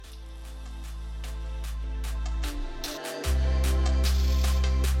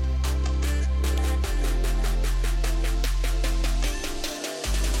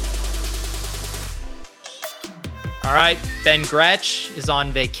All right, Ben Gretch is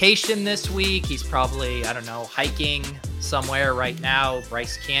on vacation this week. He's probably, hiking somewhere right now.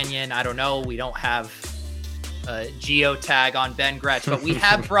 Bryce Canyon, I don't know. We don't have a geotag on Ben Gretch, but we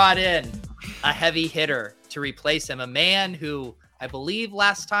have brought in a heavy hitter to replace him. A man who I believe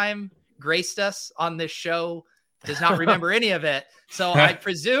last time graced us on this show does not remember any of it. So I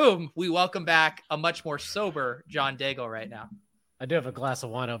presume we welcome back a much more sober John Daigle right now. I do have a glass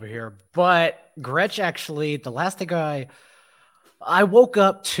of wine over here, but Gretch actually, the last thing I woke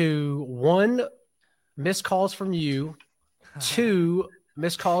up to 1 missed calls from you, 2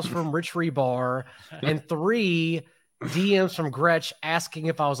 missed calls from Rich Rebar, and 3 DMs from Gretch asking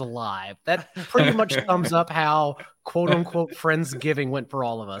if I was alive. That pretty much sums up how quote unquote Friendsgiving went for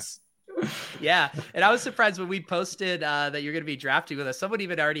all of us. Yeah. And I was surprised when we posted that you're going to be drafting with us. Someone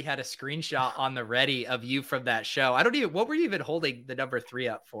even already had a screenshot on the ready of you from that show. What were you even holding the number 3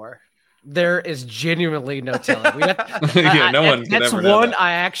 up for? There is genuinely no telling. No one. That's one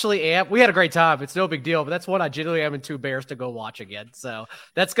I actually am. We had a great time. It's no big deal, but that's one I genuinely am too embarrassed to go watch again. So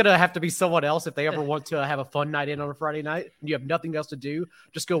that's going to have to be someone else if they ever want to have a fun night in on a Friday night and you have nothing else to do.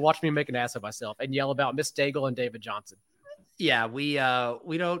 Just go watch me make an ass of myself and yell about Miss Daigle and David Johnson. Yeah, we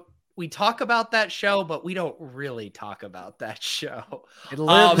talk about that show, but we don't really talk about that show. It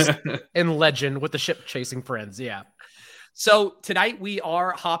lives in legend with the ship chasing friends. Yeah. So tonight we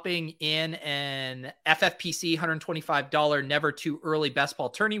are hopping in an FFPC $125 never too early best ball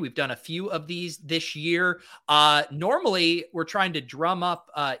tourney. We've done a few of these this year. Normally we're trying to drum up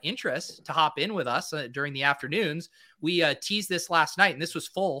interest to hop in with us during the afternoons. We teased this last night and this was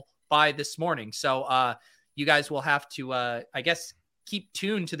full by this morning. So you guys will have to, keep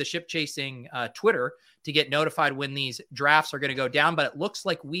tuned to the Ship Chasing Twitter to get notified when these drafts are going to go down. But it looks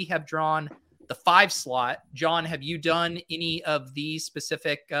like we have drawn the 5 slot. John, have you done any of these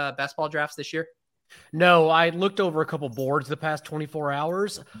specific best ball drafts this year? No, I looked over a couple boards the past 24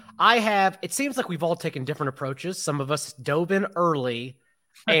 hours. It seems like we've all taken different approaches. Some of us dove in early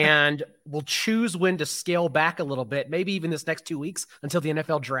and we'll choose when to scale back a little bit, maybe even this next 2 weeks until the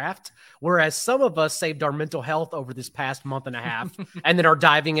NFL draft. Whereas some of us saved our mental health over this past month and a half and then are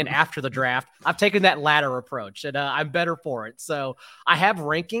diving in after the draft. I've taken that latter approach and I'm better for it. So I have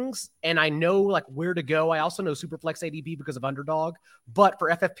rankings and I know like where to go. I also know Superflex ADP because of Underdog, but for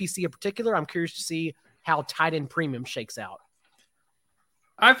FFPC in particular, I'm curious to see how tight end premium shakes out.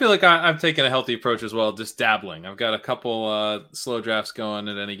 I feel like I'm taking a healthy approach as well, just dabbling. I've got a couple slow drafts going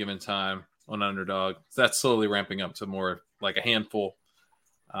at any given time on Underdog. That's slowly ramping up to more like a handful.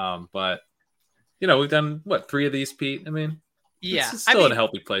 But, we've done, 3 of these, Pete? I mean, it's still in a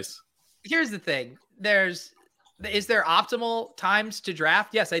healthy place. Here's the thing. Is there optimal times to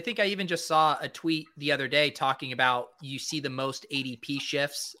draft? Yes, I think I even just saw a tweet the other day talking about you see the most ADP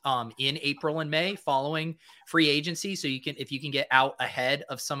shifts in April and May following free agency. So if you can get out ahead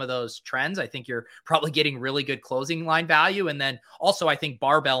of some of those trends, I think you're probably getting really good closing line value. And then also I think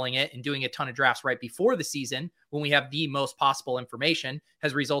barbelling it and doing a ton of drafts right before the season when we have the most possible information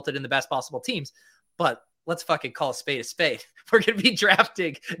has resulted in the best possible teams. But let's fucking call a spade a spade. We're going to be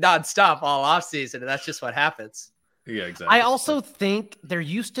drafting nonstop all offseason, and that's just what happens. Yeah, exactly. I also think there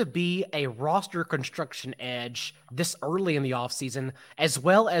used to be a roster construction edge this early in the offseason, as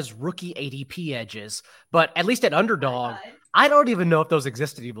well as rookie ADP edges. But at least at Underdog, I don't even know if those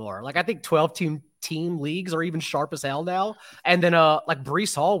exist anymore. Like, I think 12-team leagues are even sharp as hell now. And then like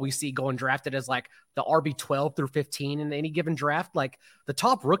Breece Hall, we see going drafted as like the RB 12 through 15 in any given draft. Like, the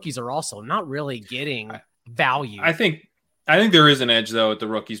top rookies are also not really getting value. I think there is an edge though at the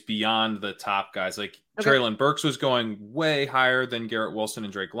rookies beyond the top guys. Like Treylon Burks was going way higher than Garrett Wilson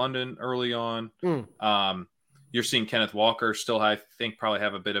and Drake London early on. You're seeing Kenneth Walker still, I think, probably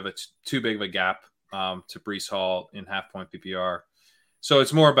have a bit of a too big of a gap to Breece Hall in half point PPR. So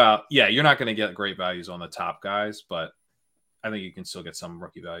it's more about, you're not going to get great values on the top guys, but I think you can still get some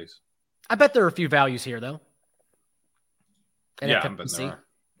rookie values. I bet there are a few values here though. But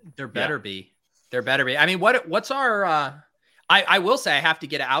there better be. There better be. I mean, what's our I will say I have to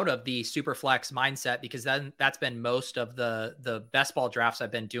get out of the super flex mindset because then that's been most of the best ball drafts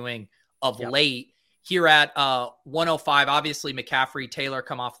I've been doing of late here at 105. Obviously McCaffrey, Taylor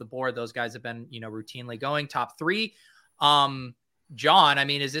come off the board. Those guys have been, routinely going top 3. John, I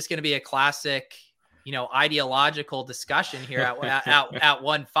mean, is this going to be a classic, ideological discussion here at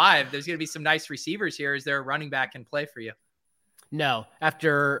 1.5? There's going to be some nice receivers here. Is there a running back in play for you? No,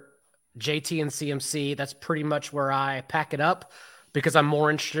 after JT and CMC, that's pretty much where I pack it up because I'm more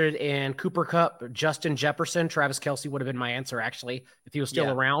interested in Cooper Kupp, Justin Jefferson. Travis Kelce would have been my answer, actually, if he was still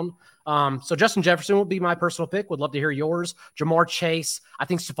around. So Justin Jefferson would be my personal pick. Would love to hear yours. Jamar Chase. I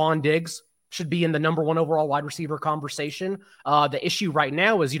think Stephon Diggs should be in the number 1 overall wide receiver conversation. The issue right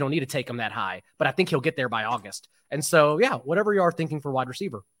now is you don't need to take him that high, but I think he'll get there by August. And so, yeah, whatever you are thinking for wide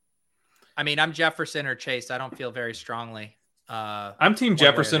receiver. I mean, I'm Jefferson or Chase. I don't feel very strongly. I'm Team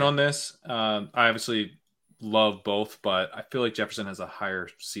Jefferson on this. I obviously love both, but I feel like Jefferson has a higher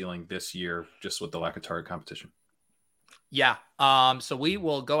ceiling this year just with the lack of target competition. Yeah. So we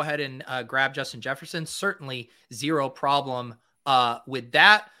will go ahead and grab Justin Jefferson. Certainly zero problem with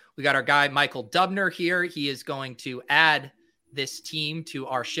that. We got our guy, Michael Dubner here. He is going to add this team to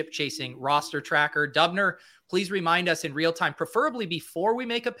our ship chasing roster tracker. Dubner, please remind us in real time, preferably before we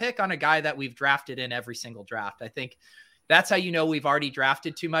make a pick on a guy that we've drafted in every single draft. I think that's how you know we've already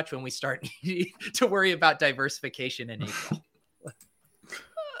drafted too much, when we start to worry about diversification in April.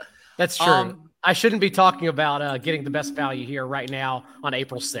 That's true. I shouldn't be talking about getting the best value here right now on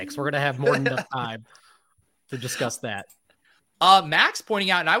April 6th. We're going to have more than enough time to discuss that. Max pointing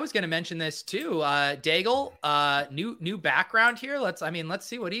out, and I was going to mention this too, Daigle, new background here. Let's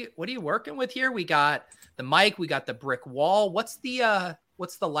see. What are you working with here? We got the mic, we got the brick wall. What's the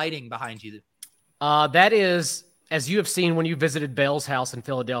lighting behind you? That is, as you have seen when you visited Bale's house in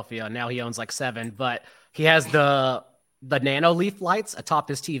Philadelphia. Now he owns like 7, but he has the nano leaf lights atop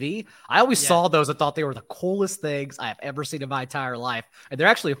his TV. I always saw those and thought they were the coolest things I have ever seen in my entire life. And they're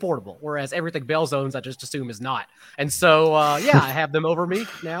actually affordable. Whereas everything Bale's owns, I just assume is not. And so, I have them over me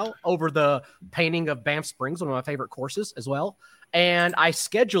now, over the painting of Banff Springs, one of my favorite courses as well. And I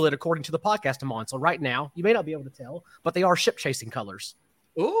schedule it according to the podcast I'm on. So right now, you may not be able to tell, but they are ship chasing colors.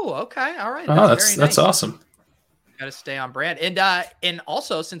 Ooh, okay. All right. That's awesome. Got to stay on brand. And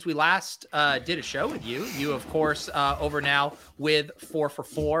also, since we last did a show with you of course over now with 4 for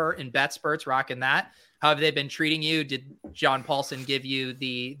 4 in bet spurts, rocking that. How have they been treating you? Did John Paulson give you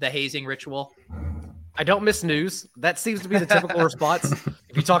the hazing ritual? I don't miss news. That seems to be the typical response.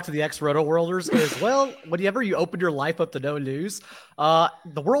 If you talk to the ex-Roto Worlders, is, well, whenever you open your life up to no news,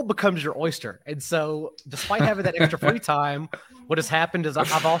 the world becomes your oyster. And so despite having that extra free time, what has happened is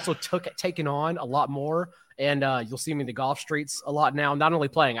I've also taken on a lot more. And you'll see me in the golf streets a lot now, not only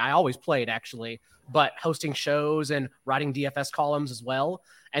playing, I always played actually, but hosting shows and writing DFS columns as well.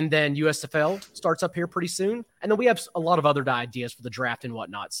 And then USFL starts up here pretty soon. And then we have a lot of other ideas for the draft and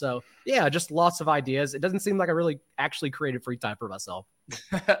whatnot. So yeah, just lots of ideas. It doesn't seem like I really actually created free time for myself.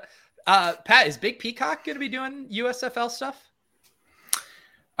 Pat, is Big Peacock going to be doing USFL stuff?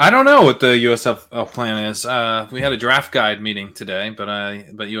 I don't know what the USFL plan is. We had a draft guide meeting today, but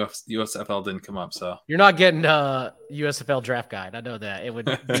USFL didn't come up. So you're not getting USFL draft guide. I know that it would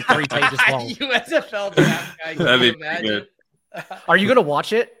be 3 pages long. USFL draft guide. That'd be good. Are you going to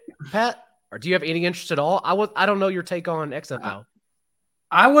watch it, Pat? Or do you have any interest at all? I don't know your take on XFL.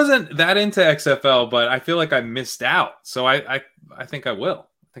 I wasn't that into XFL, but I feel like I missed out. So I think I will.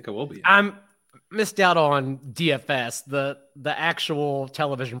 I think I will be. I'm missed out on DFS. The actual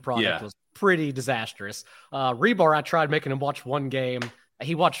television product was pretty disastrous. Rebar, I tried making him watch one game.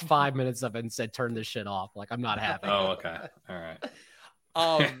 He watched 5 minutes of it and said, "Turn this shit off." Like, I'm not happy. Oh, okay. All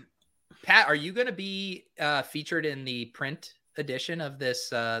right. Pat, are you going to be featured in the print edition of this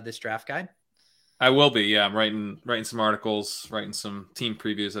draft guide? I will be. Yeah, I'm writing some articles, writing some team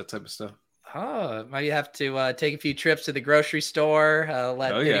previews, that type of stuff. Oh, might have to take a few trips to the grocery store.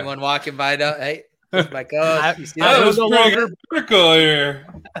 Let anyone walking by know, hey, my coach. I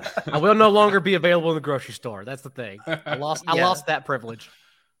will no longer be available in the grocery store. That's the thing. I lost that privilege.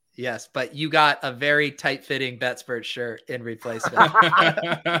 Yes, but you got a very tight-fitting BetSpurt shirt in replacement.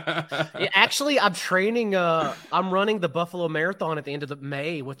 Actually, I'm training. I'm running the Buffalo Marathon at the end of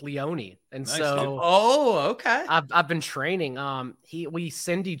May with Leone, and nice, so. Dude. Oh, okay. I've been training. We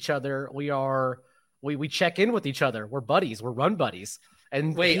send each other. We check in with each other. We're buddies. We're run buddies.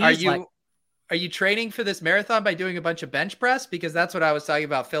 And wait, are you training for this marathon by doing a bunch of bench press? Because that's what I was talking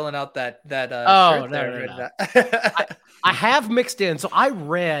about, filling out that shirt there. No. I have mixed in. So I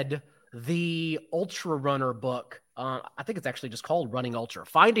read the Ultra Runner book. I think it's actually just called Running Ultra.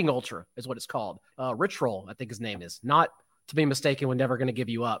 Finding Ultra is what it's called. Rich Roll, I think his name is. Not to be mistaken with Never Gonna Give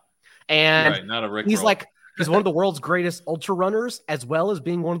You Up. And right, not a Rick he's Roll. Like, he's one of the world's greatest ultra runners, as well as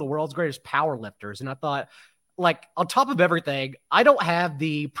being one of the world's greatest power lifters. And I thought, like, on top of everything, I don't have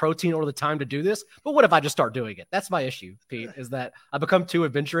the protein or the time to do this, but what if I just start doing it? That's my issue, Pete, is that I become too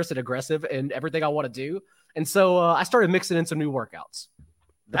adventurous and aggressive in everything I want to do. And so I started mixing in some new workouts.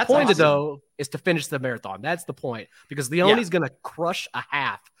 The point, awesome, though, is to finish the marathon. That's the point, because Leone's going to crush a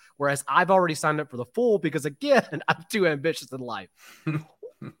half, whereas I've already signed up for the full because, again, I'm too ambitious in life.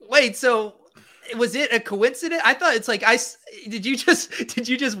 Wait, so Was it a coincidence? I thought it's like did you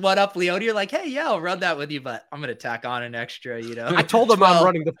just one up Leone? You're like, hey, yeah, I'll run that with you, but I'm gonna tack on an extra. I told him I'm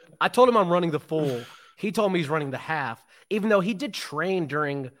running the full. He told me he's running the half, even though he did train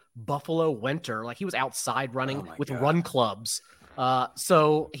during Buffalo winter. Like he was outside running with run clubs.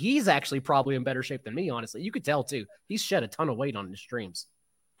 So he's actually probably in better shape than me. Honestly, you could tell too. He's shed a ton of weight on his streams.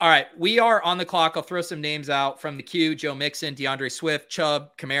 All right, we are on the clock. I'll throw some names out from the queue. Joe Mixon, DeAndre Swift,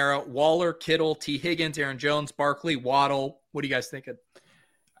 Chubb, Kamara, Waller, Kittle, T. Higgins, Aaron Jones, Barkley, Waddle. What are you guys thinking?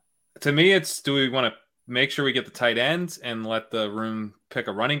 To me, it's do we want to make sure we get the tight ends and let the room pick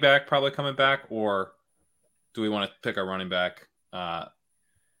a running back probably coming back, or do we want to pick our running back?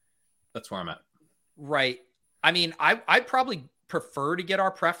 That's where I'm at. Right. I mean, I'd probably prefer to get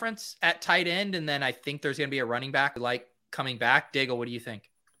our preference at tight end, and then I think there's going to be a running back like coming back. Daigle, what do you think?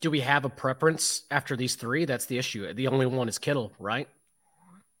 Do we have a preference after these three? That's the issue. The only one is Kittle, right?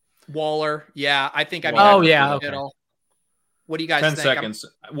 Waller. Yeah, I think I mean, Kittle. Okay. What do you guys 10 think? seconds.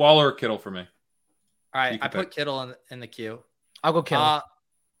 Waller or Kittle for me. All right, I put Kittle in the queue. I'll go Kittle. All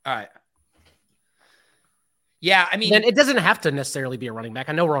right. Yeah, I mean, then it doesn't have to necessarily be a running back.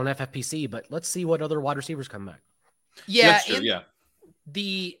 I know we're on FFPC, but let's see what other wide receivers come back. Yeah, that's true, yeah.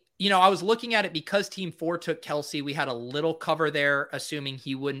 I was looking at it because Team 4 took Kelsey. We had a little cover there, assuming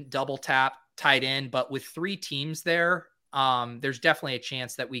he wouldn't double tap tight end. But with 3 teams there, there's definitely a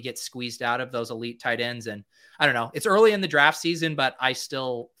chance that we get squeezed out of those elite tight ends. And I don't know. It's early in the draft season, but I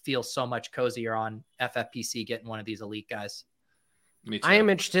still feel so much cozier on FFPC getting one of these elite guys. Me too. I am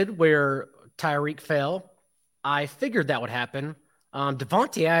interested where Tyreek fell. I figured that would happen.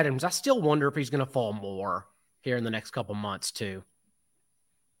 Devontae Adams, I still wonder if he's going to fall more here in the next couple months too.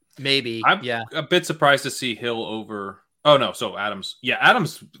 Maybe. I'm a bit surprised to see Hill over. Oh, no. So Adams. Yeah,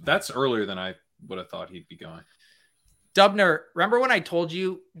 Adams, that's earlier than I would have thought he'd be going. Dubner, remember when I told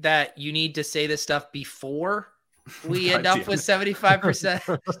you that you need to say this stuff before we end up with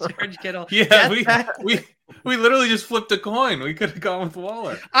 75% George Kittle? Yeah, we literally just flipped a coin. We could have gone with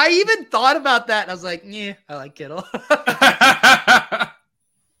Waller. I even thought about that, and I was like, yeah, I like Kittle.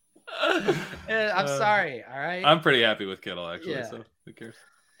 I'm sorry. All right. I'm pretty happy with Kittle, actually. Yeah. So who cares?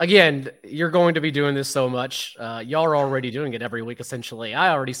 Again, you're going to be doing this so much. Y'all are already doing it every week, essentially.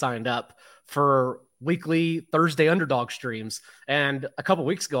 I already signed up for weekly Thursday underdog streams. And a couple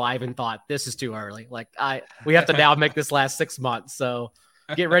weeks ago, I even thought this is too early. Like we have to now make this last 6 months. So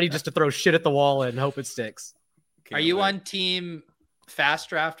get ready just to throw shit at the wall and hope it sticks. Are you on team fast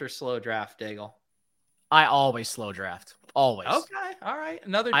draft or slow draft, Daigle? I always slow draft. Always. Okay. All right.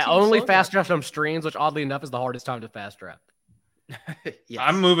 Another. I only fast draft on streams, which oddly enough is the hardest time to fast draft. Yes.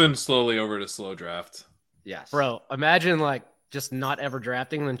 I'm moving slowly over to slow draft. Yes. Bro, imagine like just not ever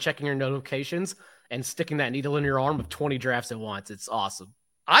drafting and then checking your notifications and sticking that needle in your arm with 20 drafts at once. It's awesome.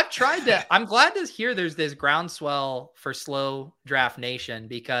 I've tried to. I'm glad to hear there's this groundswell for slow draft nation,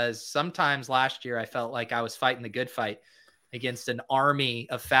 because sometimes last year I felt like I was fighting the good fight against an army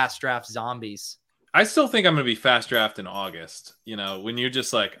of fast draft zombies. I still think I'm going to be fast draft in August. You know, when you're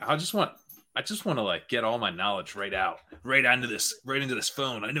just like, I just want to like get all my knowledge right into this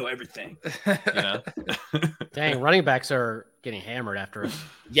phone. I know everything. You know? Dang, running backs are getting hammered after us.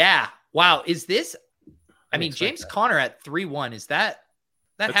 Yeah. Wow. Is this? I mean, James Conner at 3-1. Is that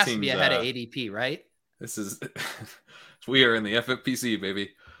has to be ahead of ADP, right? This is. We are in the FFPC, baby.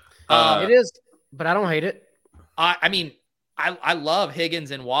 It is, but I don't hate it. I mean, I love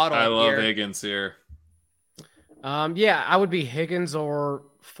Higgins and Waddle. I love Higgins here. Yeah, I would be Higgins or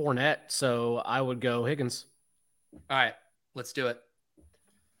Fournette, so I would go Higgins. All right, let's do it.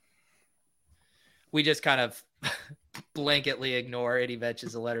 We just kind of blanketly ignore Eddie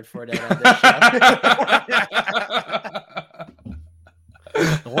Vetch's Leonard Fournette on this show.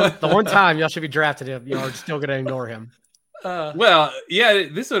 the one time y'all should be drafted him, you know, we're still gonna ignore him. Well, yeah,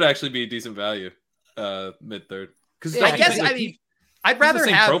 this would actually be a decent value, mid-third. Because I guess I'd rather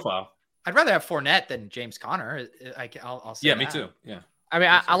have profile. I'd rather have Fournette than James Conner. I'll say. Yeah, that. Me too. Yeah. I mean,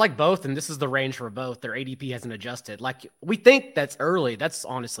 I like both, and this is the range for both. Their ADP hasn't adjusted. Like we think that's early. That's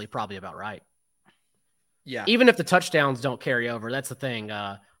honestly probably about right. Yeah. Even if the touchdowns don't carry over, that's the thing.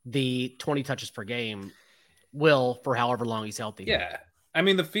 The 20 touches per game will for however long he's healthy. Yeah. I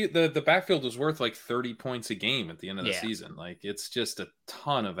mean, the backfield is worth like 30 points a game at the end of the season. Like it's just a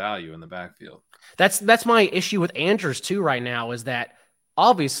ton of value in the backfield. That's my issue with Andrews too right now, is that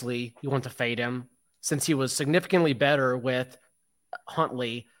obviously you want to fade him since he was significantly better with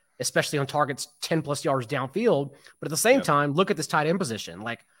Huntley, especially on targets 10 plus yards downfield. But at the same time, look at this tight end position.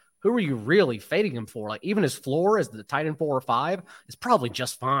 Like, who are you really fading him for? Like, even his floor as the tight end 4 or 5 is probably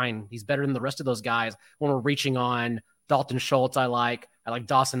just fine. He's better than the rest of those guys when we're reaching on Dalton Schultz I like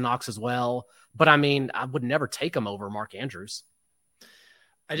Dawson Knox as well. But I mean, I would never take him over Mark Andrews.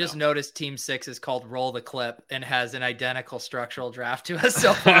 I just noticed Team 6 is called Roll the Clip and has an identical structural draft to us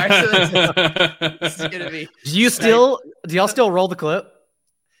so far. So this is going to be. Do y'all still roll the clip?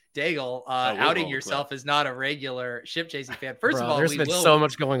 Daigle, outing yourself as not a regular ship chasing fan. First of all, there's been so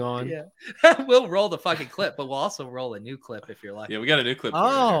much going on. Yeah. We'll roll the fucking clip, but we'll also roll a new clip if you're lucky. Yeah, we got a new clip.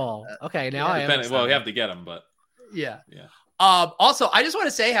 Oh, okay. Now I am. Well, we have to get them, but yeah. Yeah. Also, I just want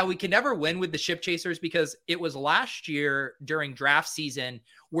to say how we can never win with the ship chasers because it was last year during draft season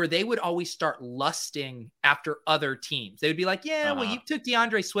where they would always start lusting after other teams. They would be like, well, you took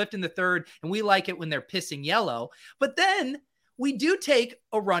DeAndre Swift in the 3rd, and we like it when they're pissing yellow. But then we do take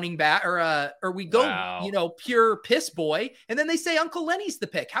a running back or we go, pure piss boy. And then they say Uncle Lenny's the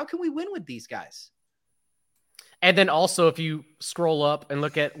pick. How can we win with these guys? And then also, if you scroll up and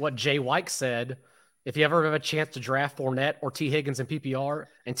look at what Jay White said, if you ever have a chance to draft Fournette or T. Higgins in PPR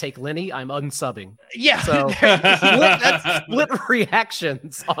and take Lenny, I'm unsubbing. Yeah. So that's split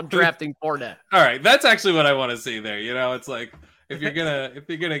reactions on drafting Fournette. All right. That's actually what I want to see there. It's like if you're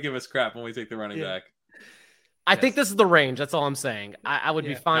gonna give us crap when we take the running back. I think this is the range. That's all I'm saying. I would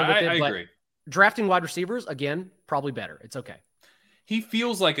be fine with it. I but agree. Drafting wide receivers, again, probably better. It's okay. He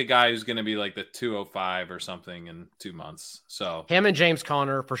feels like a guy who's going to be like the 205 or something in 2 months. So him and James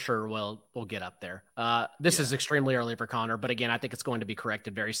Conner for sure will get up there. This is extremely early for Conner, but again, I think it's going to be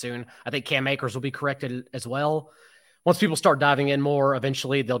corrected very soon. I think Cam Akers will be corrected as well. Once people start diving in more,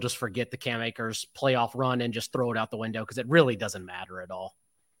 eventually they'll just forget the Cam Akers playoff run and just throw it out the window because it really doesn't matter at all.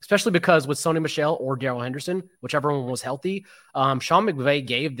 Especially because with Sony Michel or Darrell Henderson, whichever one was healthy, Sean McVay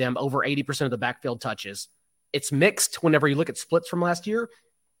gave them over 80% of the backfield touches. It's mixed whenever you look at splits from last year.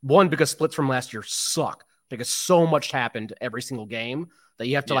 One, because splits from last year suck because so much happened every single game that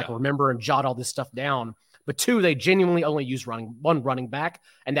you have to remember and jot all this stuff down. But 2, they genuinely only use one running back,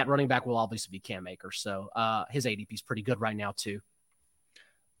 and that running back will obviously be Cam Akers. So his ADP is pretty good right now too.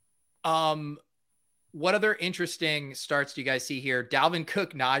 What other interesting starts do you guys see here? Dalvin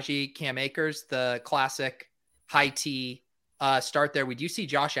Cook, Najee, Cam Akers, the classic high T start there. We do see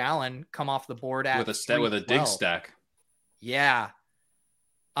Josh Allen come off the board at with a dig stack. Yeah.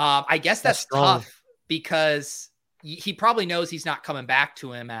 I guess that's tough because he probably knows he's not coming back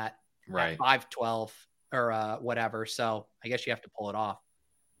to him at 512 or whatever. So I guess you have to pull it off.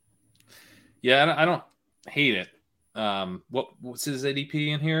 Yeah, I don't hate it. What's his ADP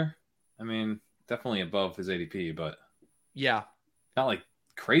in here? I mean, definitely above his ADP, but yeah, not like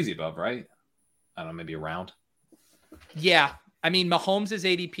crazy above, right? I don't know, maybe around. Yeah. I mean, Mahomes'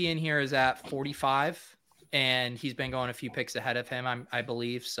 ADP in here is at 45, and he's been going a few picks ahead of him, I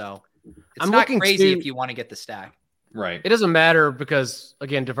believe. So it's not crazy if you want to get the stack. Right. It doesn't matter because,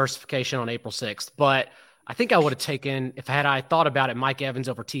 again, diversification on April 6th. But I think I would have taken, if I thought about it, Mike Evans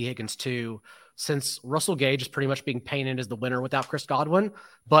over T. Higgins too, since Russell Gage is pretty much being painted as the winner without Chris Godwin.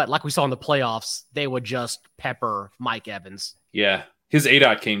 But like we saw in the playoffs, they would just pepper Mike Evans. Yeah. His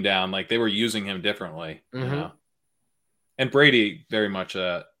ADOT came down. Like they were using him differently. Mm-hmm. You know? And Brady, very much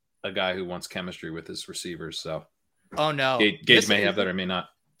a guy who wants chemistry with his receivers. So, oh no, Gage may have that or may not.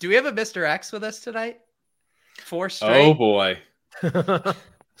 Do we have a Mr. X with us tonight? 4 straight. Oh boy,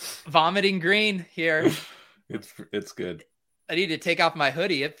 vomiting green here. It's good. I need to take off my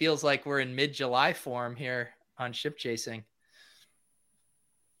hoodie. It feels like we're in mid-July form here on Ship Chasing.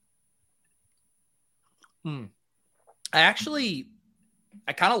 I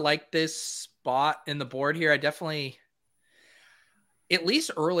kind of like this spot in the board here. I definitely, at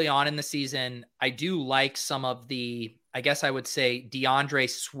least early on in the season, I do like some of the, I guess I would say, DeAndre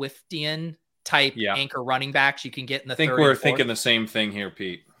Swiftian type anchor running backs you can get in the third. I think we're thinking the same thing here,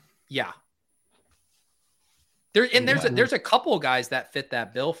 Pete. Yeah. There's a couple guys that fit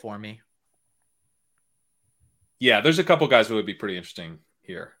that bill for me. Yeah, there's a couple guys who would be pretty interesting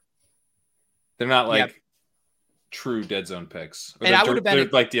here. They're not like true dead zone picks. And I would have been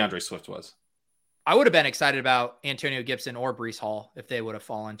like DeAndre Swift was. I would have been excited about Antonio Gibson or Breece Hall if they would have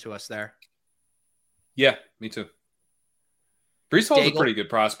fallen to us there. Yeah, me too. Breece Hall's a pretty good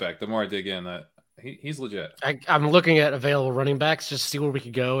prospect. The more I dig in, that he's legit. I'm looking at available running backs just to see where we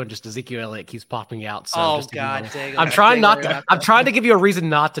could go, and just Ezekiel Elliott keeps popping out. So I'm trying to give you a reason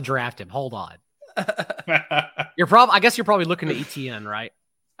not to draft him. Hold on. I guess you're probably looking at ETN, right?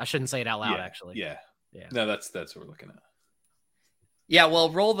 I shouldn't say it out loud, actually. Yeah. No, that's what we're looking at. Yeah, well,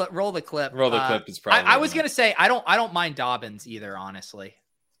 roll the clip. Roll the clip is probably. I was gonna say I don't mind Dobbins either, honestly.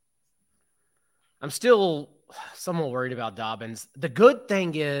 I'm still somewhat worried about Dobbins. The good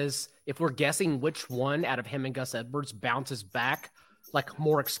thing is, if we're guessing which one out of him and Gus Edwards bounces back like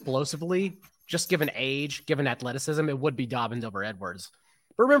more explosively, just given age, given athleticism, it would be Dobbins over Edwards.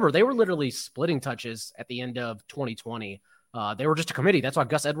 But remember, they were literally splitting touches at the end of 2020. They were just a committee. That's why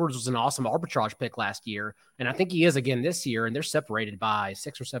Gus Edwards was an awesome arbitrage pick last year. And I think he is again this year, and they're separated by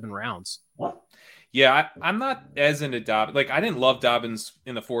 6 or 7 rounds. Yeah, I'm not as into Dobbins. Like, I didn't love Dobbins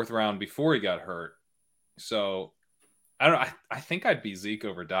in the 4th round before he got hurt. So I don't know. I think I'd be Zeke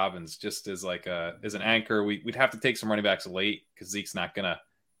over Dobbins just as like as an anchor. We'd have to take some running backs late because Zeke's not gonna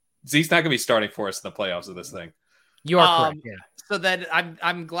be starting for us in the playoffs of this thing. You are correct. Yeah. So then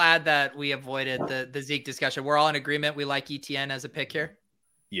I'm glad that we avoided the Zeke discussion. We're all in agreement. We like ETN as a pick here.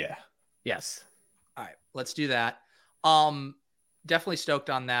 Yeah. Yes. All right, let's do that. Definitely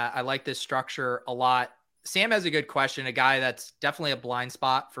stoked on that. I like this structure a lot. Sam has a good question. A guy that's definitely a blind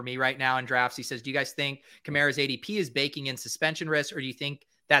spot for me right now in drafts. He says, do you guys think Kamara's ADP is baking in suspension risk, or do you think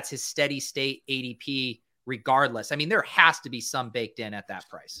that's his steady state ADP regardless? I mean, there has to be some baked in at that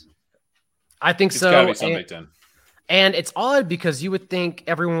price. I think It's so. gotta be some baked in. And it's odd because you would think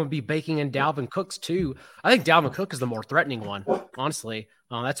everyone would be baking in Dalvin Cooks too. I think Dalvin Cook is the more threatening one, honestly.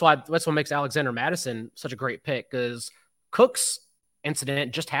 That's what makes Alexander Mattison such a great pick, because Cook's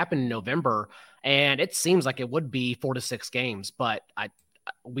incident just happened in November, and it seems like it would be 4 to 6 games, but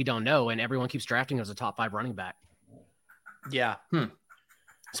we don't know, and everyone keeps drafting him as a top 5 running back. Yeah.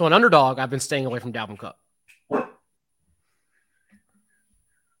 So an underdog, I've been staying away from Dalvin Cook.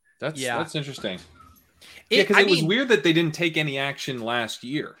 That's interesting. Because it was weird that they didn't take any action last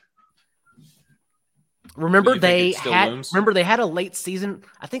year. Remember they had a late season.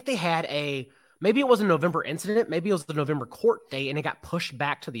 I think they had maybe it was a November incident. Maybe it was the November court date, and it got pushed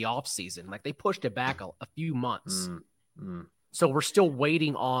back to the off season. Like they pushed it back a few months. So we're still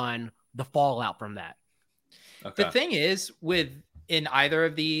waiting on the fallout from that. Okay. The thing is, in either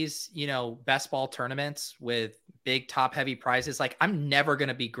of these, best ball tournaments with big top heavy prizes, like I'm never going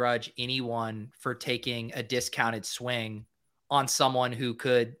to begrudge anyone for taking a discounted swing on someone who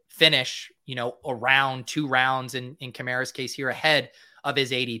could finish, a round, 2 rounds in Kamara's case here ahead of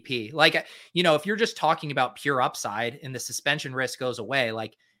his ADP. Like, if you're just talking about pure upside and the suspension risk goes away,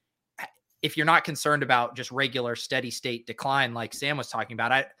 like if you're not concerned about just regular steady state decline, like Sam was talking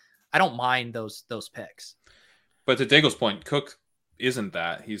about, I don't mind those picks. But to Daigle's point, Cook isn't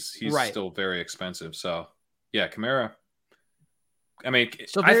that. He's right. Still very expensive. So yeah, Kamara. I mean,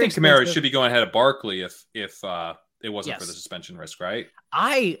 I think Kamara should be going ahead of Barkley if it wasn't for the suspension risk, right?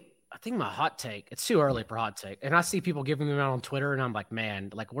 I think my hot take, it's too early for hot take. And I see people giving them out on Twitter, and I'm like, man,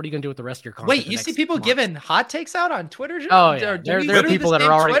 like, what are you going to do with the rest of your content? Wait, you see people giving hot takes out on Twitter? Oh, yeah. There are people that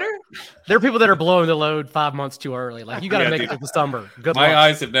are already, there are people that are blowing the load 5 months too early. Like, you got to make it through the summer. Good luck. My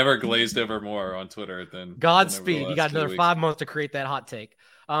eyes have never glazed over more on Twitter than Godspeed. You got another 5 months to create that hot take.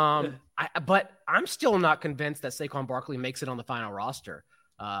 But I'm still not convinced that Saquon Barkley makes it on the final roster.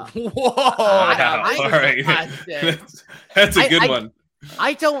 Whoa. All right. That's a good one.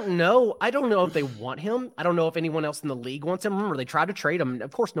 I don't know. I don't know if they want him. I don't know if anyone else in the league wants him. Remember, they tried to trade him. Of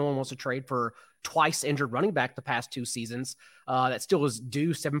course, no one wants to trade for twice injured running back the past 2 seasons. That still was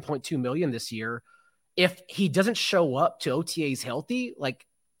due $7.2 million this year. If he doesn't show up to OTAs healthy, like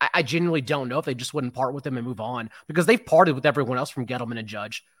I genuinely don't know if they just wouldn't part with him and move on, because they've parted with everyone else from Gettleman and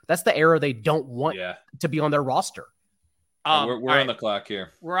Judge. That's the era they don't want to be on their roster. We're on the clock here.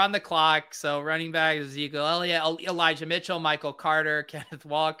 We're on the clock. So running back, Ezekiel Elliott, Elijah Mitchell, Michael Carter, Kenneth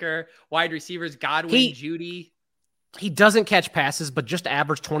Walker, wide receivers, Godwin, Judy. He doesn't catch passes, but just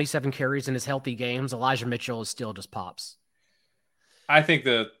average 27 carries in his healthy games. Elijah Mitchell is still just pops. I think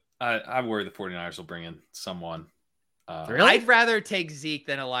I'm worried the 49ers will bring in someone. Really? I'd rather take Zeke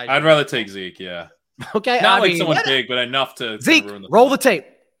than Elijah. I'd rather take Zeke, yeah. Okay. Not someone big, but enough to Zeke, ruin the roll the tape.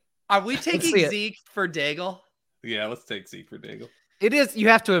 Are we taking Zeke for Daigle? Yeah, let's take Zeke for Daigle. It is. You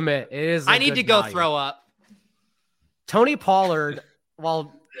have to admit, it is. I need to go throw up. Tony Pollard,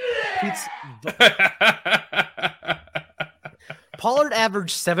 Pollard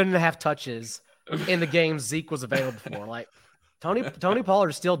averaged 7.5 touches in the game Zeke was available for. Like Tony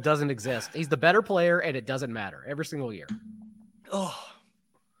Pollard still doesn't exist. He's the better player, and it doesn't matter every single year. Oh,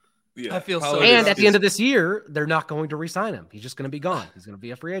 yeah. I feel Pollard so. And at the end of this year, they're not going to re-sign him. He's just going to be gone. He's going to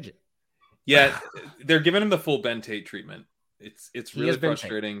be a free agent. Yeah, they're giving him the full Ben Tate treatment. It's really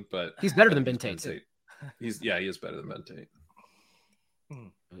frustrating, but he's better than Ben Tate. He is better than Ben Tate.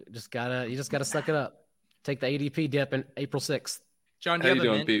 You just gotta suck it up. Take the ADP dip in April 6th. John, do you have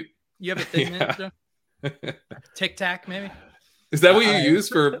a mint? You have a thin mint, John? Tic Tac, maybe? Is that what you use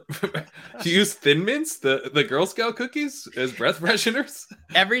for? You use Thin Mints, the Girl Scout cookies, as breath fresheners?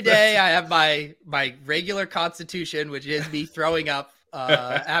 Every day I have my regular constitution, which is me throwing up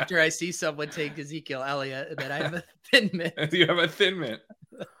after I see someone take Ezekiel Elliott, and then I have a Thin Mint. You have a Thin Mint.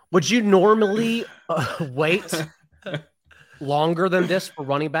 Would you normally wait longer than this for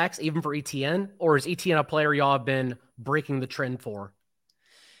running backs, even for ETN? Or is ETN a player y'all have been breaking the trend for?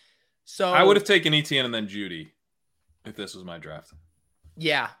 So I would have taken ETN and then Judy if this was my draft.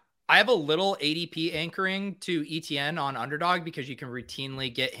 Yeah. I have a little ADP anchoring to ETN on Underdog because you can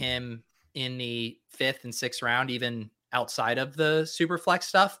routinely get him in the 5th and 6th round, even outside of the super flex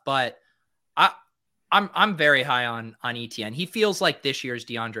stuff. But I'm very high on ETN. He feels like this year's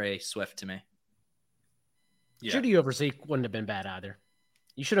DeAndre Swift to me. Yeah. Judy over Zeke wouldn't have been bad either.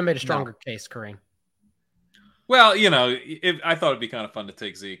 You should have made a stronger case, Kareem. Well, I thought it'd be kind of fun to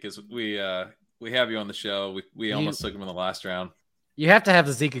take Zeke because we have you on the show. We almost took him in the last round. You have to have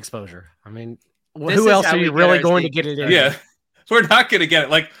the Zeke exposure. I mean, who else are you really going to get it in? Yeah, we're not going to get it.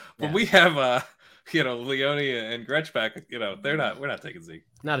 Like when we have, Leone and Gretsch back, we're not taking Zeke.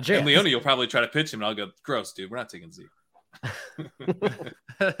 Not a chance. And Leone, you'll probably try to pitch him, and I'll go, gross, dude. We're not taking Zeke.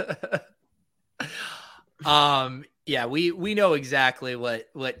 Yeah, we know exactly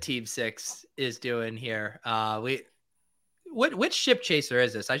what Team 6 is doing here. Which ship chaser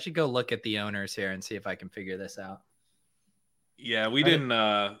is this? I should go look at the owners here and see if I can figure this out. Yeah, we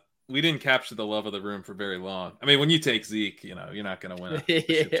didn't capture the love of the room for very long. I mean, when you take Zeke, you're not going to win a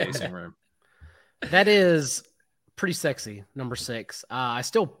ship chasing room. That is pretty sexy. Number 6. I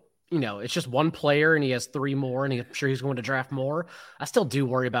still, it's just one player and he has 3 more and I'm sure he's going to draft more. I still do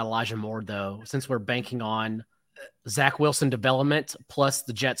worry about Elijah Moore though, since we're banking on Zach Wilson development, plus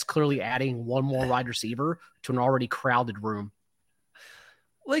the Jets clearly adding one more wide receiver to an already crowded room.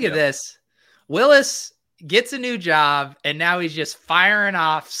 Look at this. Willis gets a new job, and now he's just firing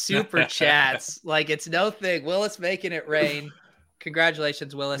off super chats like it's no thing. Willis making it rain.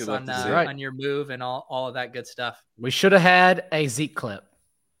 Congratulations, Willis, on your move and all of that good stuff. We should have had a Zeke clip.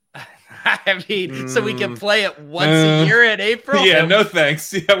 I mean, so we can play it once a year in April. Yeah, no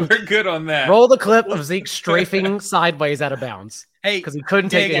thanks. Yeah, we're good on that. Roll the clip of Zeke strafing sideways out of bounds. Hey, because he couldn't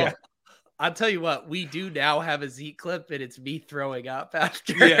take it. I'll tell you what, we do now have a Zeke clip, and it's me throwing up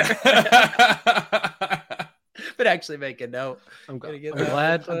after. Yeah. But actually, make a note. I'm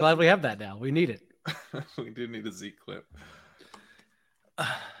glad we have that now. We need it. We do need a Zeke clip.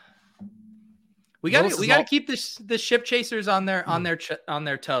 We got to keep the ship chasers on their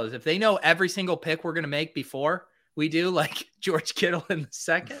toes. If they know every single pick we're going to make before we do, like George Kittle in the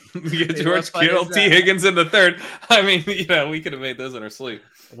 2nd. Yeah, George Kittle, T. Higgins in the 3rd. I mean, we could have made those in our sleep.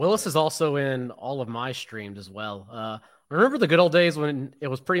 Willis is also in all of my streams as well. Remember the good old days when it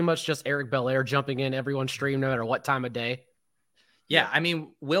was pretty much just Eric Belair jumping in everyone's stream no matter what time of day? Yeah, I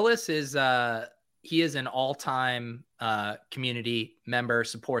mean, Willis is he is an all-time community member,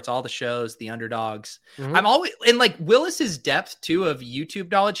 supports all the shows, the underdogs. Mm-hmm. I'm always, and like Willis's depth too of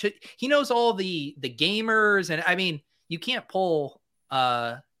YouTube knowledge. He knows all the gamers, and I mean, you can't pull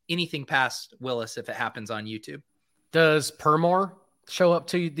anything past Willis if it happens on YouTube. Does Permore show up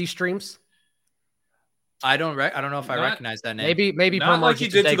to these streams? I don't know if I recognize that name. Maybe not Permore like he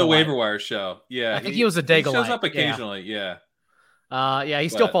did to the waiver wire show. Yeah, I think he was a Dagalite. He shows up occasionally. Yeah. He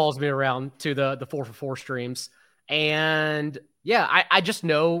still follows me around to the 4for4 streams. And yeah, I just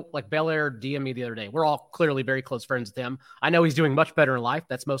know, like, Belair DM'd me the other day. We're all clearly very close friends with him. I know he's doing much better in life.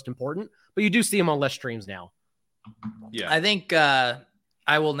 That's most important. But you do see him on less streams now. Yeah. I think I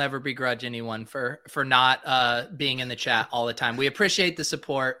will never begrudge anyone for not being in the chat all the time. We appreciate the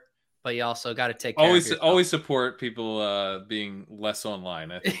support, but you also got to take care of yourself. Always support people being less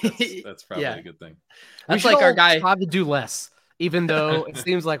online. I think that's probably a good thing. That's like our guy. Try to do less. Even though it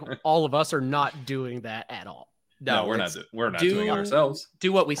seems like all of us are not doing that at all. No, we're not doing it ourselves.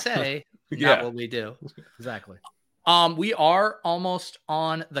 Do what we say, not what we do. Exactly. We are almost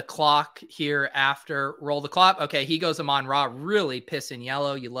on the clock here after Roll the Clock. Okay, he goes Amon Ra, really pissing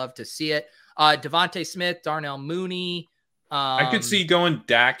yellow. You love to see it. Devontae Smith, Darnell Mooney. I could see going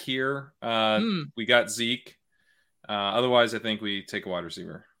Dak here. We got Zeke. Otherwise, I think we take a wide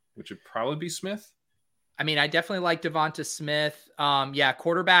receiver, which would probably be Smith. I mean, I definitely like Devonta Smith.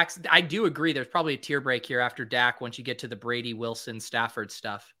 Quarterbacks. I do agree. There's probably a tier break here after Dak once you get to the Brady, Wilson, Stafford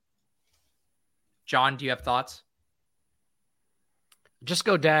stuff. John, do you have thoughts? Just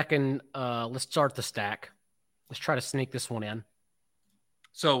go Dak and let's start the stack. Let's try to sneak this one in.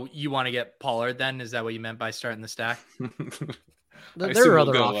 So you want to get Pollard then? Is that what you meant by starting the stack? There are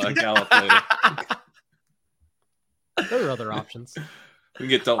other options. There are other options. We can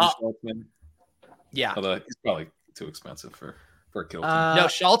get Dalton Schultzman. Yeah. Although he's probably too expensive for a kill team. No,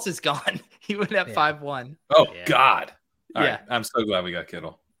 Schultz is gone. He would have 5-1. Oh, God. All right. I'm so glad we got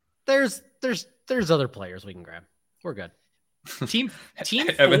Kittle. There's other players we can grab. We're good. Team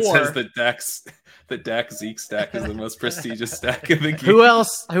Evan 4 says the Dak Zeke stack is the most prestigious stack in the game. Who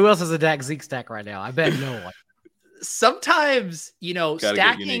else has a Dak Zeke stack right now? I bet no one. Sometimes,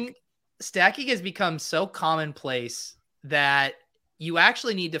 Gotta stacking has become so commonplace that you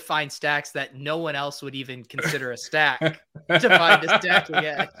actually need to find stacks that no one else would even consider a stack to find a stacking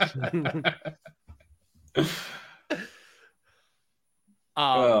edge.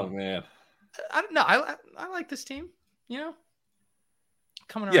 Oh man, I don't know. I like this team.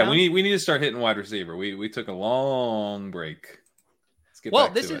 Coming around. Yeah, we need to start hitting wide receiver. We took a long break. Let's get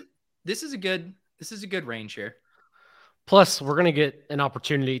back to it. This is a good range here. Plus, we're gonna get an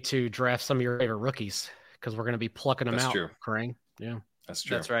opportunity to draft some of your favorite rookies because we're gonna be plucking them out. True. Krang. Yeah, that's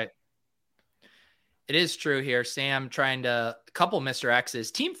true. That's right. It is true here. Sam trying to couple Mr.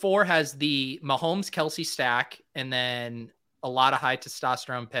 X's. Team 4 has the Mahomes Kelsey stack, and then a lot of high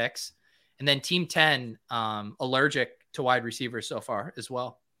testosterone picks. And then Team 10, allergic to wide receivers so far as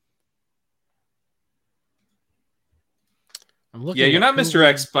well. Yeah, you're not Mr.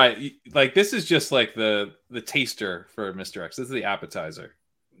 X, but like this is just like the taster for Mr. X. This is the appetizer.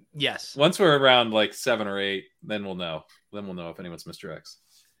 Yes. Once we're around like 7 or 8, then we'll know. Then we'll know if anyone's Mr. X.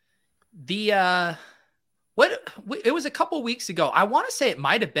 It was a couple weeks ago. I want to say it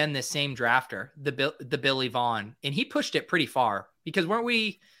might have been the same drafter, the Billy Vaughn, and he pushed it pretty far because weren't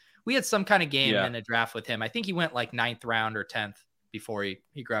we had some kind of game in a draft with him. I think he went like 9th round or 10th before he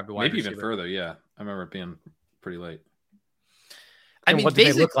grabbed a wide maybe receiver. Even further. Yeah, I remember it being pretty late. I mean, what did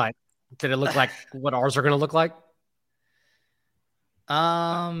they look like? Did it look like what ours are going to look like?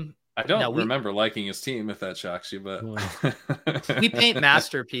 I don't remember liking his team, if that shocks you, but we paint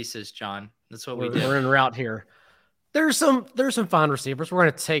masterpieces, John. That's what we do. We're en route here. There's some fine receivers.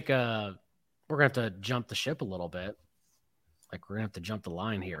 We're gonna have to jump the ship a little bit. Like we're gonna have to jump the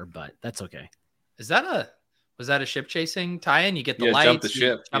line here, but that's okay. Was that a ship chasing tie-in? You get the lights, jump the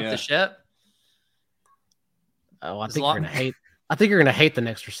ship. The ship. Oh, I think you're gonna hate the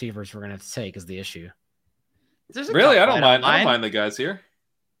next receivers we're gonna have to take is the issue. Really? I don't mind. I don't mind the guys here.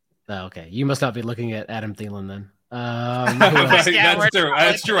 Oh, okay. You must not be looking at Adam Thielen then. That's true.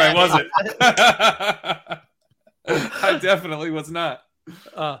 That's true. I wasn't. I definitely was not.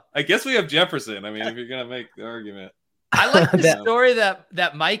 I guess we have Jefferson. I mean, if you're gonna make the argument. I like the story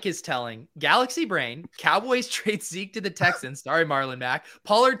that Mike is telling. Galaxy Brain, Cowboys trade Zeke to the Texans. Sorry, Marlon Mack.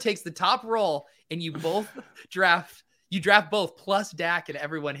 Pollard takes the top roll, and you draft both plus Dak, and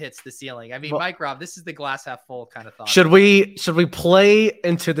everyone hits the ceiling. I mean, Mike Rob, this is the glass half full kind of thought. Should we play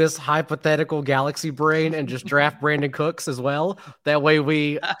into this hypothetical Galaxy Brain and just draft Brandon Cooks as well? That way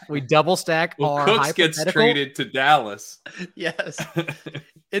we double stack our Cooks gets traded to Dallas. Yes.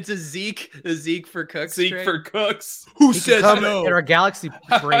 It's a Zeke for Cooks. Zeke trade. For Cooks. Who says no? In our Galaxy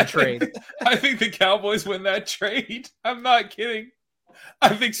Brain trade. I think the Cowboys win that trade. I'm not kidding.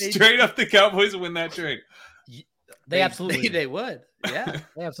 I think straight up the Cowboys win that trade. They absolutely they would. Yeah.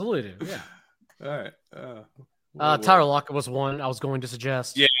 They absolutely do. Yeah. All right. Tyler Lockett was one I was going to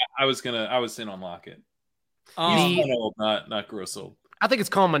suggest. Yeah, I was in on Lockett. He's old, not gross old. I think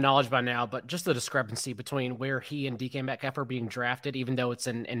it's common knowledge by now, but just the discrepancy between where he and DK Metcalf are being drafted, even though it's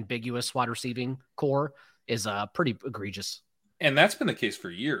an ambiguous wide receiving core, is pretty egregious. And that's been the case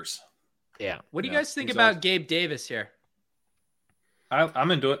for years. Yeah. What do you guys think about Gabe Davis here? I'm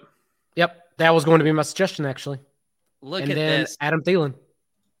into it. Yep. That was going to be my suggestion, actually. Look and at then this. Adam Thielen.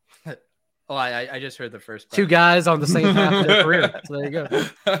 Oh, I just heard the first part. 2 guys on the same path of their career. So there you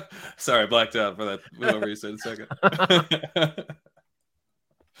go. Sorry, I blacked out for that. Whatever you said a second.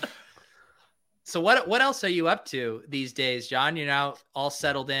 So what else are you up to these days, John? You're now all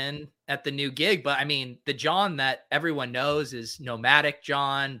settled in at the new gig, but I mean, the John that everyone knows is nomadic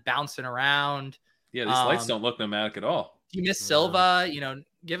John, bouncing around. Yeah, these lights don't look nomadic at all. Do you miss Silva?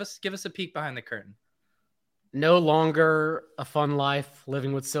 Give us a peek behind the curtain. No longer a fun life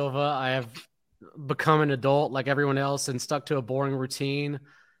living with Silva. I have become an adult like everyone else and stuck to a boring routine.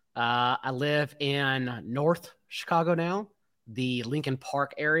 I live in North Chicago now, the Lincoln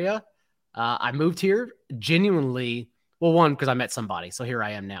Park area. I moved here genuinely, well, one, because I met somebody, so here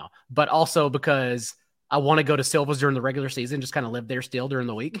I am now, but also because I want to go to Silva's during the regular season, just kind of live there still during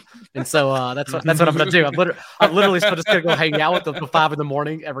the week. And so that's what I'm going to do. I'm literally just going to go hang out with them till 5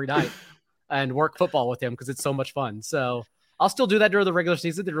 a.m. every night and work football with him because it's so much fun. So I'll still do that during the regular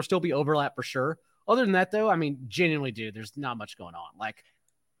season. There will still be overlap for sure. Other than that, though, I mean, genuinely, dude, there's not much going on. Like,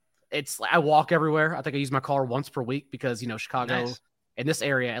 I walk everywhere. I think I use my car once per week because, Chicago, nice. In this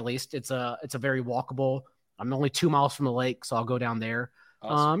area, at least, it's a very walkable. I'm only 2 miles from the lake, so I'll go down there.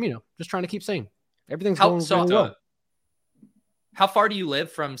 Awesome. Just trying to keep seeing. Everything's going really well. How far do you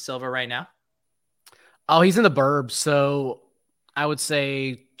live from Silva right now? Oh, he's in the burbs. So I would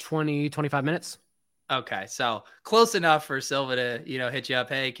say 20, 25 minutes. Okay, so close enough for Silva to, hit you up.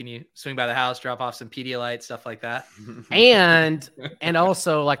 Hey, can you swing by the house, drop off some Pedialyte, stuff like that? And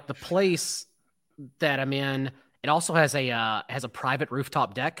also like the place that I'm in, it also has a private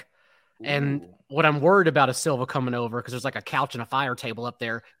rooftop deck. And what I'm worried about is Silva coming over because there's like a couch and a fire table up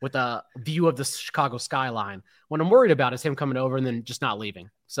there with a view of the Chicago skyline. What I'm worried about is him coming over and then just not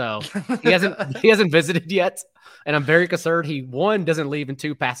leaving. So he hasn't visited yet, and I'm very concerned. He, one, doesn't leave, and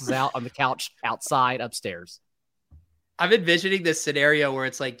two, passes out on the couch outside upstairs. I'm envisioning this scenario where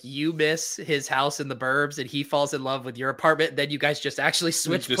it's like you miss his house in the burbs and he falls in love with your apartment. And then you guys just actually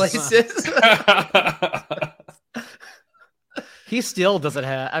switch places. He still doesn't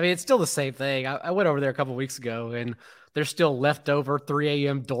have, I mean, it's still the same thing. I went over there a couple weeks ago and there's still leftover 3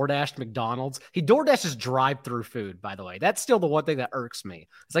 a.m. DoorDash McDonald's. He DoorDashes drive-through food, by the way. That's still the one thing that irks me.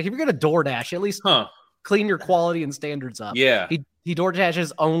 It's like, if you're going to DoorDash, at least clean your quality and standards up. Yeah. He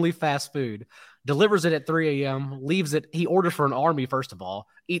DoorDashes only fast food, delivers it at 3 a.m., leaves it. He orders for an army, first of all,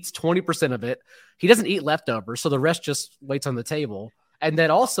 eats 20% of it. He doesn't eat leftovers, so the rest just waits on the table. And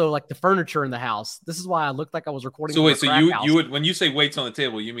then also like the furniture in the house. This is why I looked like I was recording. So wait, so you would, when you say waits on the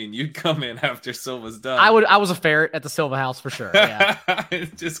table, you mean you'd come in after Silva's done? I was a ferret at the Silva house for sure. Yeah.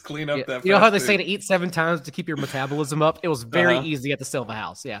 Just clean up that. You know how they say to eat 7 times to keep your metabolism up? It was very easy at the Silva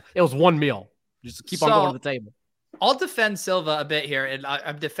house. Yeah. It was one meal. Just keep on going to the table. I'll defend Silva a bit here, and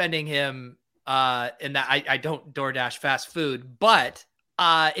I'm defending him in that I don't DoorDash fast food. But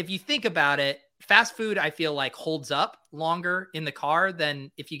if you think about it, fast food, I feel like holds up longer in the car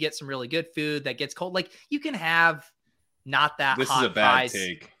than if you get some really good food that gets cold. Like you can have not that this hot is a bad fries.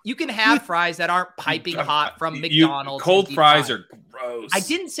 Take. You can have fries that aren't piping hot from McDonald's. Cold fries are gross. I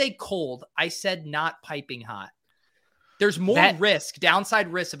didn't say cold. I said not piping hot. There's more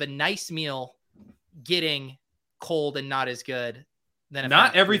downside risk of a nice meal getting cold and not as good than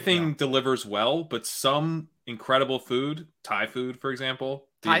not everything delivers well, but some incredible food, Thai food, for example,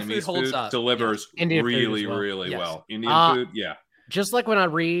 Thai food holds up. Delivers really well. Indian food, yeah. Just like when I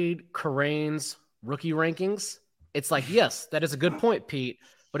read Kerrane's rookie rankings, it's like, yes, that is a good point, Pete.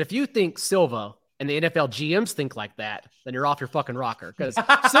 But if you think Silva and the NFL GMs think like that, then you're off your fucking rocker. Because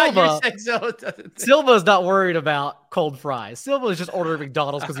Silva's not worried about cold fries. Silva is just ordering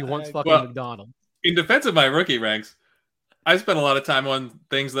McDonald's because he wants fucking McDonald's. In defense of my rookie ranks, I spent a lot of time on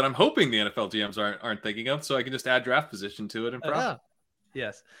things that I'm hoping the NFL GMs aren't thinking of, so I can just add draft position to it and profit.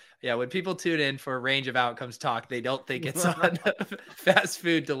 Yes. Yeah, when people tune in for range of outcomes talk, they don't think it's on fast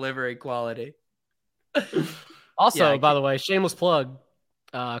food delivery quality. Also, by the way, shameless plug,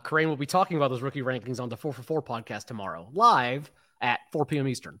 Kerrane will be talking about those rookie rankings on the 4for4 podcast tomorrow, live at 4 p.m.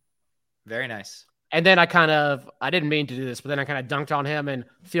 Eastern. Very nice. And then I didn't mean to do this, but then I kind of dunked on him, and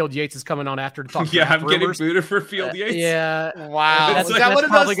Field Yates is coming on after to talk. I'm getting booted for Field Yates. Yeah. Wow. That's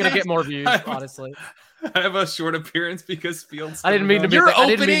probably going to get more views, honestly. I have a short appearance because Fields. I didn't mean to. You're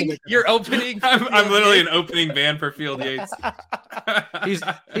opening. I'm literally an opening band for Field Yates.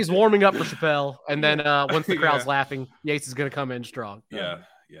 he's warming up for Chappelle, and then once the crowd's laughing, Yates is going to come in strong. Yeah.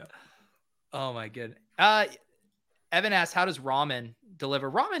 Oh my goodness. Evan asked, "How does ramen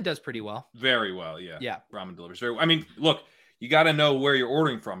deliver?" Ramen does pretty well. Very well. Yeah. Yeah. Ramen delivers very well. I mean, look, you got to know where you're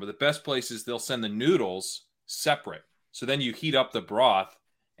ordering from, but the best place is they'll send the noodles separate, so then you heat up the broth.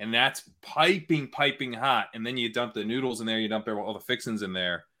 And that's piping hot. And then you dump the noodles in there. You dump all the fixings in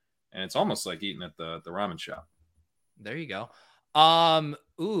there. And it's almost like eating at the ramen shop. There you go.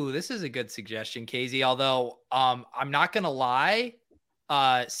 This is a good suggestion, KZ. Although I'm not going to lie.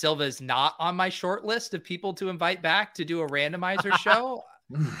 Silva's not on my short list of people to invite back to do a randomizer show.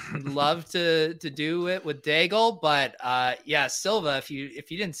 I'd love to do it with Daigle. But Silva, if you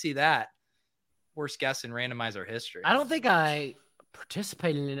didn't see that, worst guess in randomizer history. I don't think I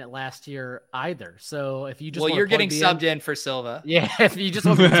participating in it last year either. So if you just you're getting subbed in for Silva. Yeah, if you just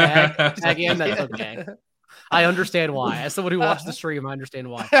want to tag in, that's okay. I understand why. As someone who watched the stream, I understand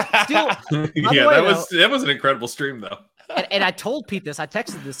why. Still, that was an incredible stream though. And I told Pete this. I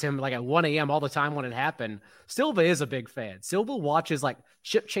texted this to him like at 1 a.m. all the time when it happened. Silva is a big fan. Silva watches like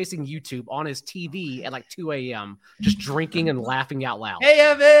ship chasing YouTube on his TV at like 2 a.m. just drinking and laughing out loud. Hey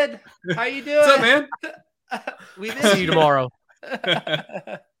Evan, how you doing? What's up, man? We see you tomorrow.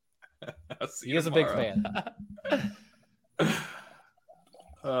 He is a big fan.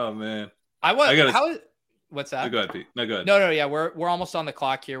 Oh man, what's that? Go ahead, Pete. No, go ahead. No. Yeah, we're almost on the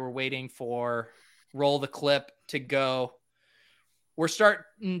clock here. We're waiting for roll the clip to go. We're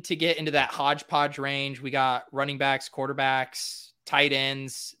starting to get into that hodgepodge range. We got running backs, quarterbacks, tight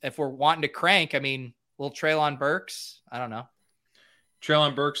ends. If we're wanting to crank, I mean, little Treylon Burks. I don't know.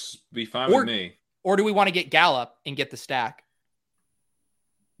 Treylon Burks be fine with me. Or do we want to get Gallup and get the stack?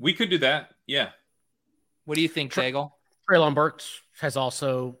 We could do that. Yeah. What do you think, Bagel? Treylon Burks was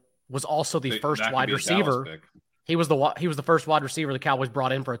also the first wide receiver. He was the first wide receiver the Cowboys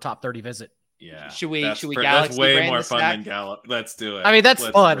brought in for a top 30 visit. Yeah. Should we Galaxy that's way more fun stack? than Gallup. Let's do it. I mean, that's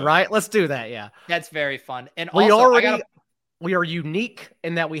fun, right? Let's do that. Yeah. That's very fun. And we also, we are unique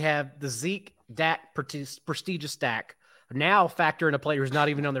in that we have the Zeke Dak prestigious stack. Now factor in a player who's not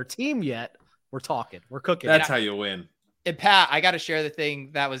even on their team yet. We're talking. We're cooking. That's how you win. And Pat, I got to share the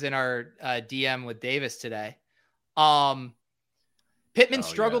thing that was in our DM with Davis today. Pittman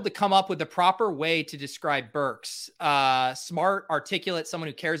struggled to come up with the proper way to describe Burks. Smart, articulate, someone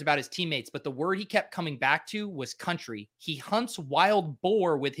who cares about his teammates. But the word he kept coming back to was country. He hunts wild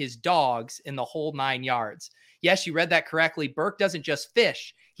boar with his dogs in the whole 9 yards. Yes, you read that correctly. Burke doesn't just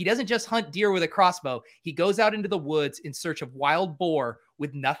fish. He doesn't just hunt deer with a crossbow. He goes out into the woods in search of wild boar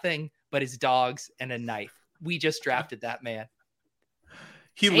with nothing but his dogs and a knife. We just drafted that man.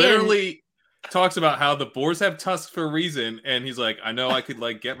 He literally talks about how the boars have tusks for a reason, and he's like, I know I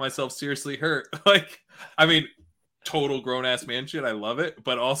could get myself seriously hurt. I mean, total grown ass man shit. I love it,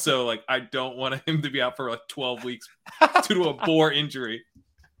 but also I don't want him to be out for 12 weeks due to a boar injury.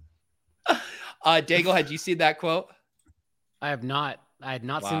 Daigle, had you seen that quote? I have not. I had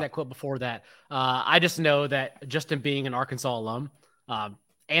not seen that quote before that. I just know that Justin being an Arkansas alum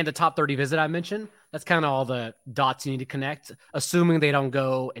and the top 30 visit I mentioned, that's kind of all the dots you need to connect. Assuming they don't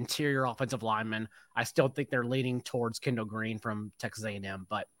go interior offensive lineman, I still think they're leaning towards Kendall Green from Texas A&M,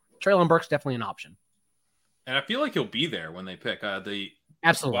 but Treylon Burks definitely an option. And I feel like he'll be there when they pick.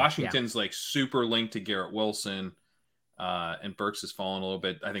 Absolutely, Washington's super linked to Garrett Wilson, and Burks has fallen a little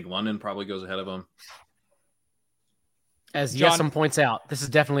bit. I think London probably goes ahead of him. As Yesem points out, this is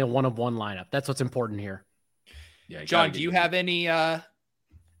definitely a one-of-one lineup. That's what's important here. Yeah, John, do you have any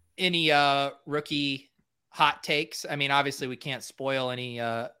rookie hot takes? I mean, obviously we can't spoil any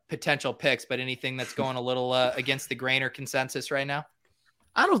potential picks, but anything that's going a little against the grain or consensus right now?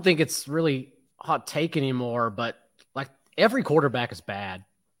 I don't think it's really hot take anymore, but every quarterback is bad.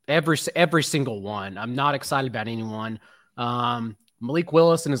 Every single one. I'm not excited about anyone. Malik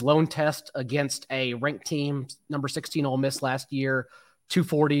Willis in his lone test against a ranked team, number 16 Ole Miss last year,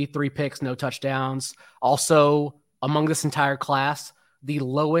 240, 3 picks, no touchdowns. Also, among this entire class, the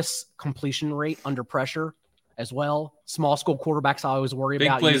lowest completion rate under pressure as well. Small school quarterbacks I always worry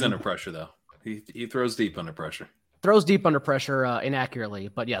about. Big plays under pressure, though. He throws deep under pressure. Throws deep under pressure inaccurately,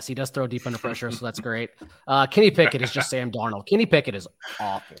 but yes, he does throw deep under pressure, so that's great. Kenny Pickett is just Sam Darnold. Kenny Pickett is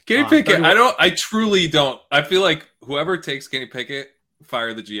awful. Kenny Pickett, I truly don't. I feel like whoever takes Kenny Pickett,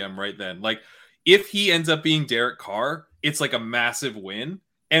 fire the GM right then. If he ends up being Derek Carr, it's a massive win.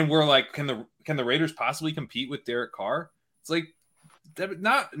 And we're can the Raiders possibly compete with Derek Carr? It's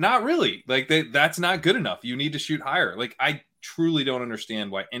not really. That's not good enough. You need to shoot higher. I truly don't understand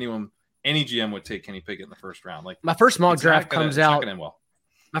why any GM would take Kenny Pickett in the first round. My first mock draft comes out.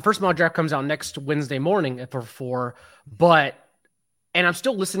 My first mock draft comes out next Wednesday morning at 4. And I'm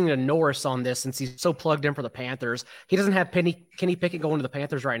still listening to Norris on this since he's so plugged in for the Panthers. He doesn't have Kenny Pickett going to the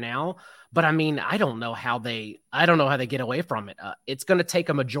Panthers right now, but I mean, I don't know how they get away from it. It's going to take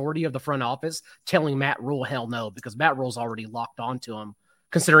a majority of the front office telling Matt Rule hell no, because Matt Rule's already locked onto him.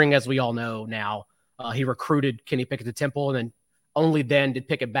 Considering, as we all know now, he recruited Kenny Pickett to Temple, and then only then did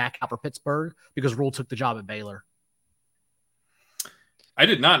Pickett back out for Pittsburgh because Rule took the job at Baylor. I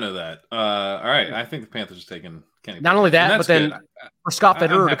did not know that. All right, I think the Panthers are taking Kenny Pickett. Not only that, but then for Scott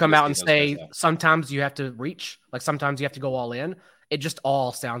Fitterer to come out and say sometimes you have to reach, sometimes you have to go all in. It just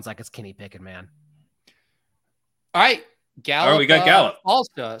all sounds like it's Kenny Pickett, man. All right, Gallup. Oh, we got Gallup. Falls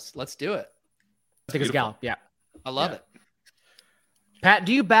to us. Let's do it. I think it's Gallup. Yeah, I love it. Pat,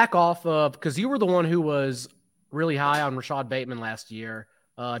 do you back off of, because you were the one who was really high on Rashad Bateman last year.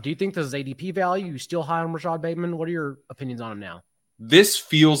 Do you think this is ADP value? You still high on Rashad Bateman? What are your opinions on him now? This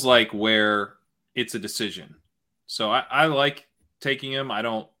feels like where it's a decision. So I like taking him. I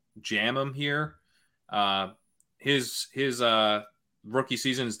don't jam him here. His rookie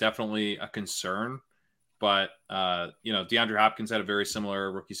season is definitely a concern, but DeAndre Hopkins had a very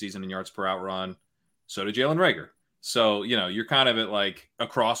similar rookie season in yards per out run. So did Jalen Reagor. So, you're kind of at a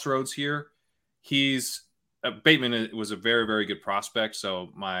crossroads here. Bateman was a very, very good prospect. So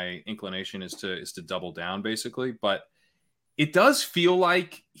my inclination is to double down basically, but it does feel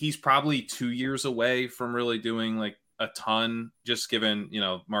like he's probably 2 years away from really doing a ton, just given,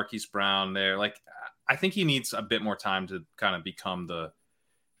 Marquise Brown there. I think he needs a bit more time to kind of become the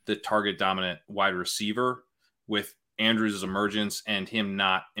target dominant wide receiver with Andrews' emergence and him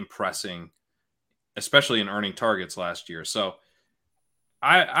not impressing, especially in earning targets last year. So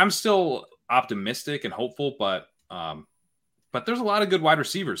I'm still optimistic and hopeful, but But there's a lot of good wide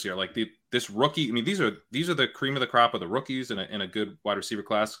receivers here. Like this rookie, I mean, these are the cream of the crop of the rookies in a good wide receiver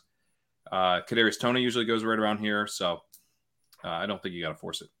class. Kadarius Toney usually goes right around here, so I don't think you got to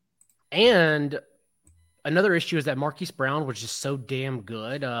force it. And another issue is that Marquise Brown was just so damn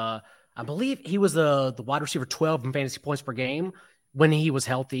good. I believe he was the wide receiver 12 in fantasy points per game when he was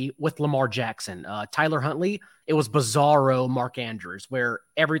healthy with Lamar Jackson. Tyler Huntley, it was bizarro Mark Andrews, where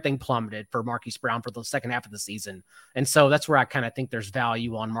everything plummeted for Marquise Brown for the second half of the season. And so that's where I kind of think there's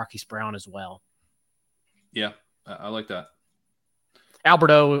value on Marquise Brown as well. Yeah, I like that.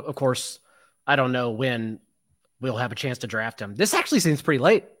 Alberto, of course, I don't know when we'll have a chance to draft him. This actually seems pretty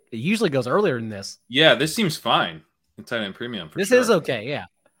late. It usually goes earlier than this. Yeah, this seems fine in tight end premium. This is okay, yeah.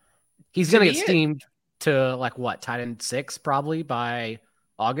 He's going to get steamed to like what, tight end 6 probably by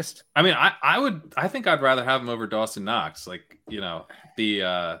August. I mean, I think I'd rather have him over Dawson Knox. Like, you know, the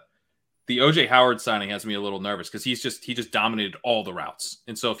OJ Howard signing has me a little nervous because he just dominated all the routes.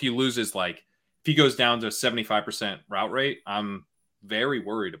 And so if he loses, like if he goes down to a 75% route rate, I'm very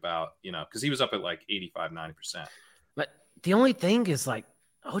worried about, you know, because he was up at like 85-90%. But the only thing is like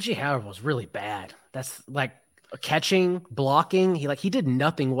OJ Howard was really bad. That's like catching, blocking. He did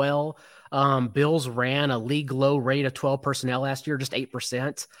nothing well. Bills ran a league low rate of 12 personnel last year, just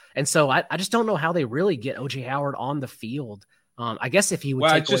 8%. And so I just don't know how they really get OJ Howard on the field. I guess if he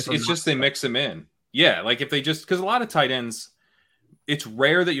would it's just they mix him in. Yeah. Like if they just, because a lot of tight ends, it's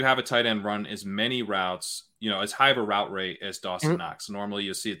rare that you have a tight end run as many routes, you know, as high of a route rate as Dawson Knox. Normally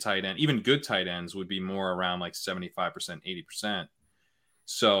you'll see a tight end, even good tight ends would be more around like 75%, 80%.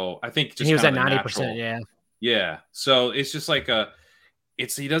 So I think just he was at 90%. Natural, yeah. Yeah. So it's just like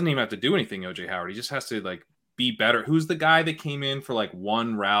he doesn't even have to do anything, OJ Howard. He just has to like be better. Who's the guy that came in for like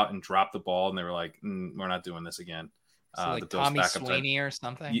one route and dropped the ball and they were like, we're not doing this again. So like Tommy Sweeney or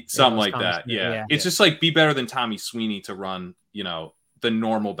something? Something like that. Yeah. It's just like be better than Tommy Sweeney to run, you know, the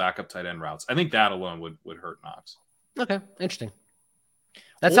normal backup tight end routes. I think that alone would hurt Knox. Okay. Interesting.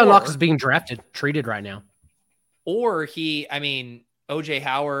 That's how Knox is being treated right now. Or OJ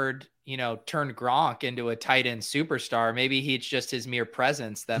Howard, you know, turned Gronk into a tight end superstar. Maybe it's just his mere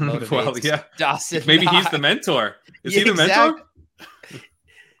presence that motivates Dawson. Maybe he's the mentor. Is he the mentor?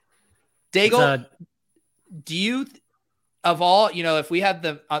 Daigle, do you, of all, you know, if we had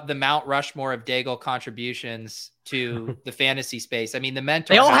the Mount Rushmore of Daigle contributions to the fantasy space, I mean, the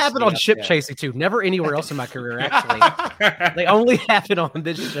mentor. They all happen on Ship Chasing too. Never anywhere else in my career, actually. They only happen on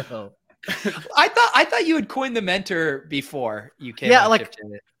this show. I thought you had coined the mentor before you came. Yeah, like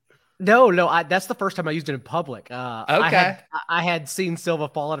no. That's the first time I used it in public. Okay, I had seen Silva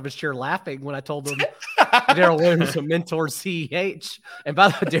fall out of his chair laughing when I told him Darrell Williams a mentor CEH. And by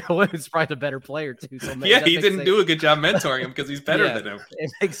the way, Darrell Williams is probably the better player too. So he didn't do a good job mentoring him because he's better than him.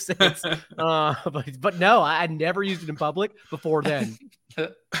 It makes sense. But no, I never used it in public before then.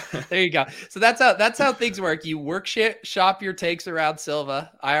 There you go. So that's how things work. You shop your takes around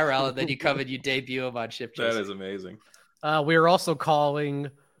Silva IRL, and then you come and you debut him on Ship Chasing. That is amazing. We are also calling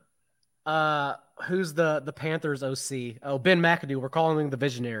who's the Panthers OC? Oh, Ben McAdoo. We're calling him the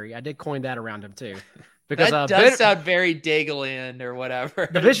Visionary. I did coin that around him too. Because that does sound very Daigle-in or whatever.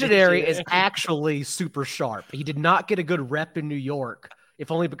 The Visionary is actually super sharp. He did not get a good rep in New York,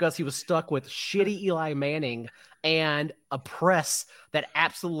 if only because he was stuck with shitty Eli Manning and a press that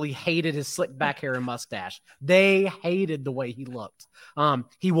absolutely hated his slick back hair and mustache. They hated the way he looked.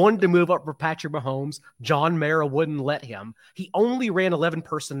 He wanted to move up for Patrick Mahomes. John Mara wouldn't let him. He only ran 11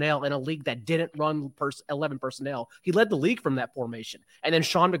 personnel in a league that didn't run 11 personnel. He led the league from that formation. And then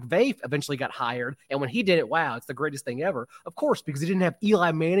Sean McVay eventually got hired. And when he did it, wow, it's the greatest thing ever. Of course, because he didn't have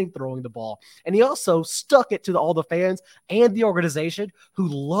Eli Manning throwing the ball. And he also stuck it to all the fans and the organization who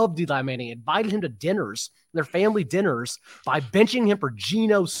loved Eli Manning, invited him to dinners, their family dinners, by benching him for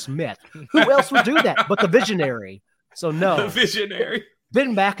Geno Smith. Who else would do that but the Visionary? So no. The Visionary.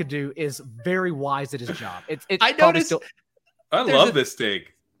 Ben McAdoo is very wise at his job. I noticed. I love this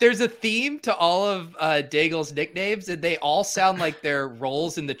take. There's a theme to all of Daigle's nicknames, and they all sound like their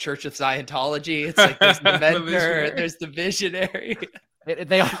roles in the Church of Scientology. It's like there's the mentor, there's the Visionary.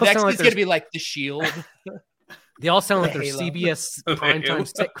 They all next sound like is going to be like the Shield. They all sound like they're CBS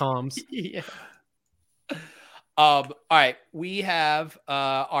primetime sitcoms. Yeah. All right, we have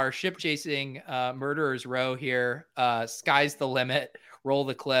our Ship Chasing Murderers Row here. Sky's the limit. Roll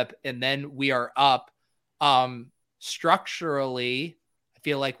the clip, and then we are up. Structurally, I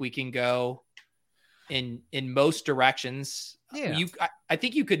feel like we can go in most directions. Yeah, I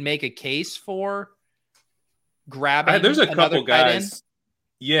think you could make a case for grabbing. There's a couple guys.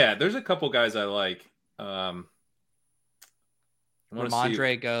 Yeah, there's a couple guys I like.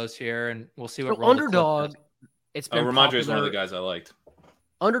 Ramondre goes here, and we'll see what Underdog. it's been Ramondre is one of popular. the guys I liked.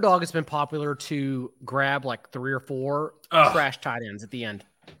 Underdog has been popular to grab like 3 or 4 trash tight ends at the end.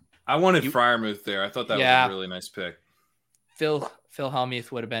 I wanted Freiermuth there. I thought that was a really nice pick. Phil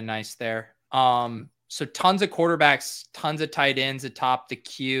Hellmuth would have been nice there. So tons of quarterbacks, tons of tight ends atop the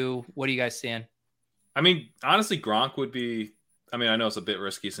queue. What are you guys seeing? I mean, honestly, Gronk would be. I mean, I know it's a bit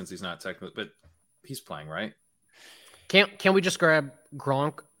risky since he's not technical, but he's playing, right? Can we just grab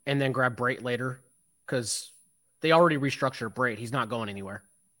Gronk and then grab Brate later? Because they already restructured Brate. He's not going anywhere.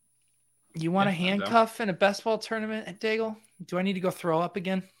 You want a handcuff in a best ball tournament, Daigle? Do I need to go throw up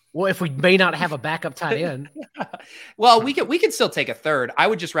again? Well, if we may not have a backup tight end. Well, we can still take a third. I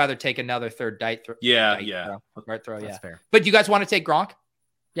would just rather take another third dart throw. That's fair. But you guys want to take Gronk?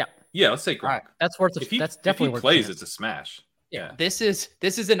 Yeah, let's take Gronk. Right. That's worth it. That's definitely if he worth plays. It's a smash. Yeah. This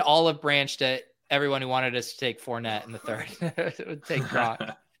is an olive branch to everyone who wanted us to take Fournette in the third. Would take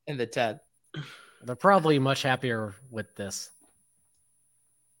Gronk in the 10th. They're probably much happier with this.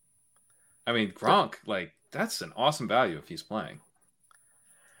 I mean, Gronk, like, that's an awesome value if he's playing.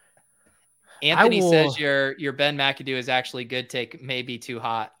 Anthony says your Ben McAdoo is actually good take, maybe too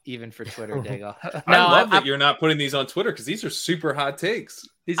hot, even for Twitter, Daigle. I love that you're not putting these on Twitter because these are super hot takes.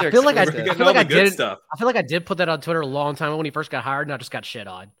 These are I feel like I did put that on Twitter a long time ago when he first got hired, and I just got shit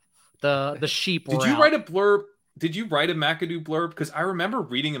on. The sheep were Did you write a blurb? Did you write a McAdoo blurb? Because I remember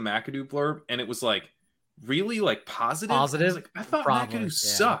reading a McAdoo blurb, and it was like really like positive. I was like, I thought McAdoo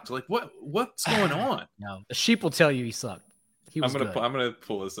sucked. Like what's going on? No, the sheep will tell you he sucked. I'm gonna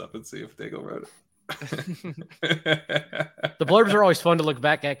pull this up and see if Daigle wrote it. The blurbs are always fun to look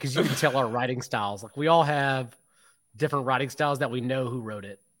back at because you can tell our writing styles. Like we all have different writing styles that we know who wrote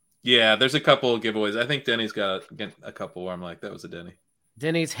it. Yeah, there's a couple of giveaways. I think Denny's got a couple where I'm like, that was a Denny.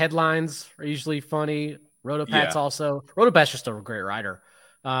 Denny's headlines are usually funny. Rotopat's also. Rotopat's just a great writer.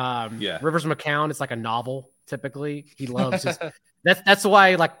 Rivers McCown, it's like a novel. Typically, he loves his. That's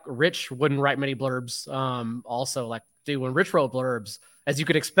why like Rich wouldn't write many blurbs. Also, like, dude, when Rich wrote blurbs, as you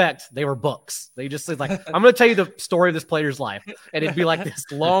could expect, they were books. They just said like, I'm going to tell you the story of this player's life, and it'd be like this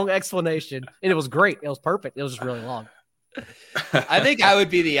long explanation, and it was great. It was perfect. It was just really long. I think I would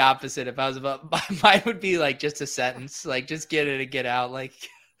be the opposite if I was about. Mine would be like just a sentence, like just get it and get out. Like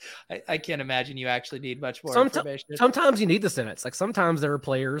I can't imagine you actually need much more information. Sometimes you need the sentence. Like sometimes there are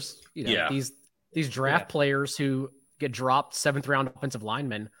players, these draft players who get dropped 7th round offensive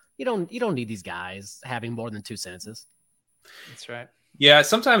linemen. You don't need these guys having more than 2 sentences. That's right. Yeah,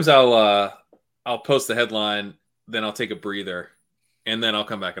 sometimes I'll post the headline, then I'll take a breather, and then I'll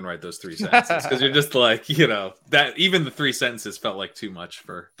come back and write those 3 sentences because you're just like, that even the 3 sentences felt like too much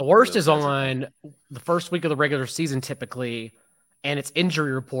for. The worst is on the first week of the regular season typically, and it's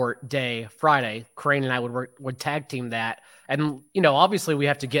injury report day Friday. Crane and I would tag team that, and obviously we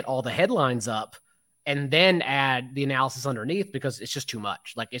have to get all the headlines up and then add the analysis underneath because it's just too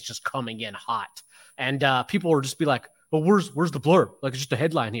much. Like it's just coming in hot, and people will just be like, "Well, where's the blurb? Like it's just a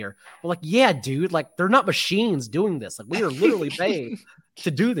headline here." We're like, "Yeah, dude. Like they're not machines doing this. Like we are literally paid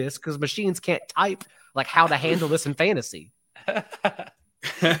to do this because machines can't type like how to handle this in fantasy."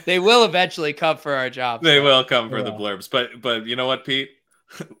 They will eventually come for our jobs. They will come for the blurbs, but you know what, Pete?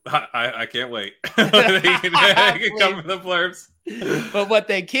 I can't wait. They can come for the blurbs, but what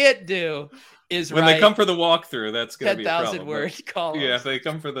they can't do is when they come for the walkthrough, that's going to be a problem. 10,000 word columns. Yeah, if they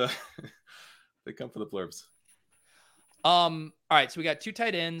come for the blurbs. All right, so we got 2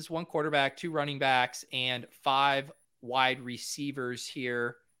 tight ends, 1 quarterback, 2 running backs, and 5 wide receivers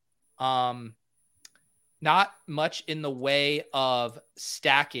here. Not much in the way of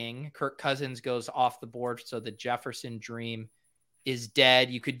stacking. Kirk Cousins goes off the board, so the Jefferson dream is dead.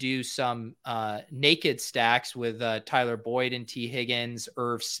 You could do some naked stacks with Tyler Boyd and T. Higgins,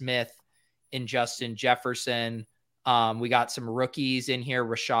 Irv Smith, and Justin Jefferson. We got some rookies in here,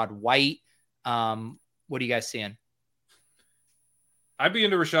 Rashad White. What are you guys seeing? I'd be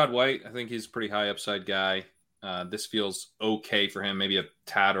into Rashad White. I think he's a pretty high upside guy. This feels okay for him, maybe a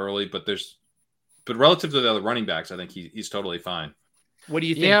tad early, but relative to the other running backs, I think he's totally fine. What do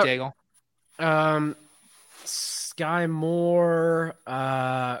you think, Daigle? Sky Moore,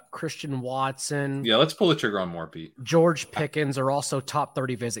 Christian Watson. Yeah, let's pull the trigger on Moore, Pete. George Pickens are also top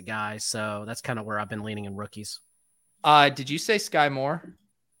 30 visit guys, so that's kind of where I've been leaning in rookies. Did you say Sky Moore?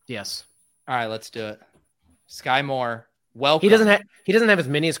 Yes. All right, let's do it. Sky Moore. Welcome. He doesn't have as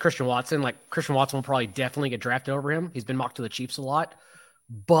many as Christian Watson. Like Christian Watson will probably definitely get drafted over him. He's been mocked to the Chiefs a lot,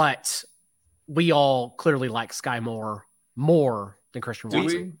 but we all clearly like Sky Moore more than Christian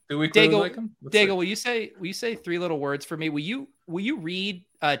Watson. Do we clearly like him? Daigle, will you say 3 little words for me? Will you read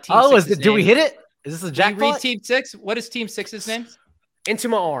Team 6's do we hit it? Is this a jackpot? Read Team 6? What is Team 6's name? Into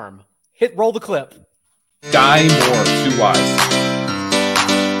My Arm. Roll the clip. Sky Moore, 2 Ys.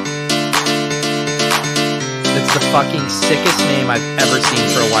 That's the fucking sickest name I've ever seen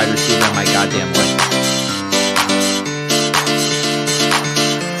for a wide receiver in my goddamn life.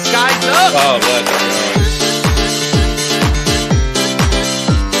 Sky's up! Oh, let's go.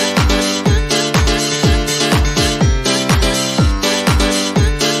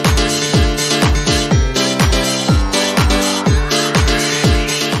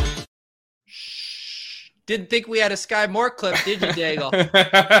 Didn't think we had a Sky Moore clip, did you, Daigle?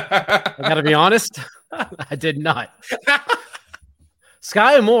 I gotta be honest, I did not.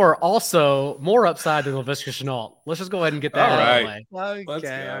 Sky Moore also more upside than Laviska Shenault. Let's just go ahead and get that out of the way.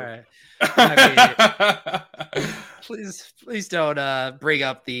 Okay, all right. I mean, please don't bring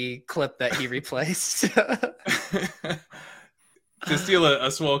up the clip that he replaced. To steal a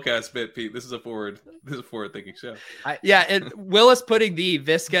Swolecast bit, Pete, this is a forward thinking show. And Willis putting the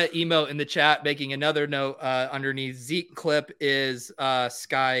Visca emote in the chat, making another note underneath Zeke clip is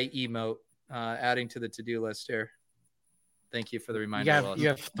Sky emote, adding to the to-do list here. Thank you for the reminder. You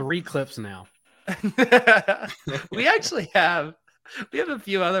have 3 clips now. We actually have a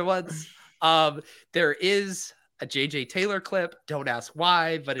few other ones. There is a JJ Taylor clip. Don't ask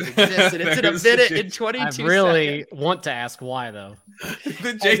why, but it exists, and it's in a minute and 22 I really seconds. want to ask why, though.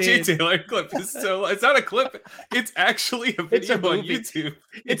 The JJ Taylor clip is it's not a clip. It's actually a video on YouTube.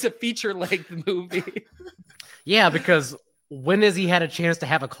 It's a feature-length movie. Yeah, because when has he had a chance to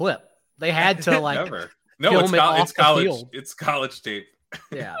have a clip? They had to Never. No, film it's college. field. It's college tape.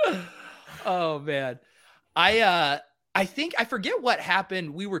 Yeah. Oh man. I think I forget what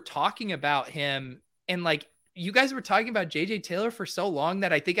happened. We were talking about him, and you guys were talking about JJ Taylor for so long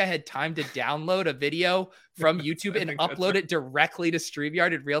that I think I had time to download a video from YouTube and upload it directly to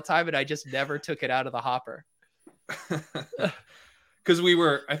StreamYard in real time, and I just never took it out of the hopper. Because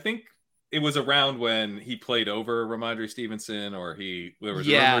I think it was around when he played over Ramondre Stevenson, or there was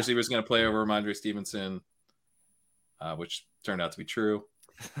rumors he was going to play over Ramondre Stevenson, which turned out to be true.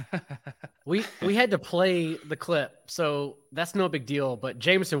 We had to play the clip, so that's no big deal. But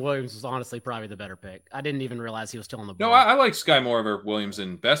Jameson Williams was honestly probably the better pick. I didn't even realize he was still on the board. No, I like Sky Moore over Williams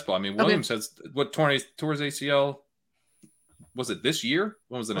in best ball. I mean, Williams has tore his ACL. Was it this year?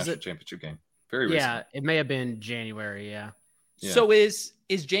 When was the national championship game? Very recent. Yeah, it may have been January. Yeah. So is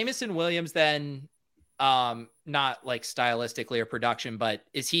Jameson Williams then not stylistically or production, but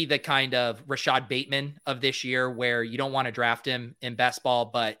is he the kind of Rashad Bateman of this year where you don't want to draft him in best ball,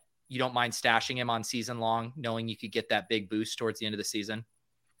 but you don't mind stashing him on season long, knowing you could get that big boost towards the end of the season?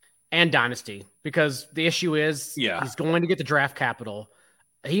 And dynasty, because the issue is he's going to get the draft capital.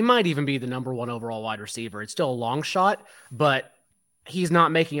 He might even be the number 1 overall wide receiver. It's still a long shot, but he's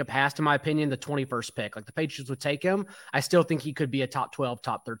not making it past, in my opinion, the 21st pick. The Patriots would take him. I still think he could be a top 12,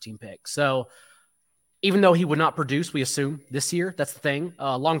 top 13 pick. So even though he would not produce, we assume this year, that's the thing.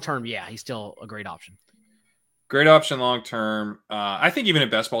 Long-term, he's still a great option. Great option long-term. I think even in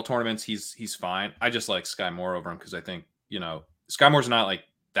best ball tournaments, he's fine. I just like Sky Moore over him because I think, Sky Moore's not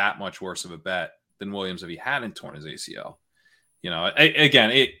that much worse of a bet than Williams if he hadn't torn his ACL.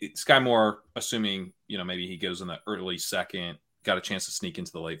 Sky Moore, assuming, maybe he goes in the early second, got a chance to sneak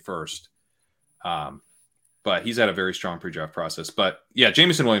into the late first. But he's had a very strong pre-draft process. But yeah,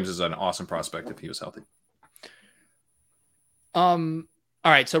 Jameson Williams is an awesome prospect if he was healthy. All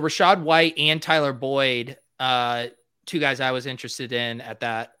right. So Rachaad White and Tyler Boyd, 2 guys I was interested in at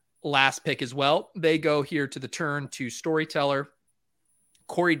that last pick as well. They go here to the turn to Storyteller.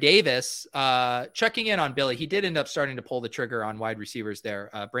 Corey Davis, checking in on Billy. He did end up starting to pull the trigger on wide receivers there.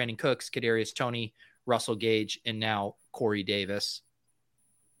 Brandon Cooks, Kadarius Toney, Russell Gage, and now Corey Davis.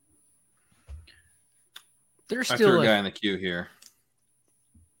 There's I still threw a guy in the queue here.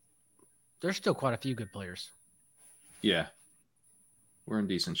 There's still quite a few good players. Yeah. We're in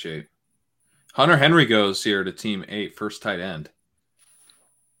decent shape. Hunter Henry goes here to team 8, first tight end.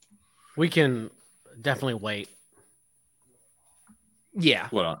 We can definitely wait. Yeah.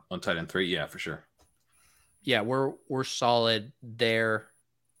 What, on tight end 3? Yeah, for sure. Yeah, we're solid there.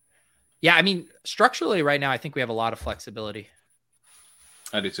 Yeah, I mean, structurally right now, I think we have a lot of flexibility.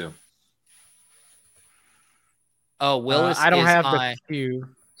 I do too. Oh, Willis I don't have the queue,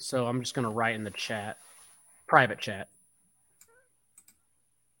 so I'm just going to write in the chat. Private chat.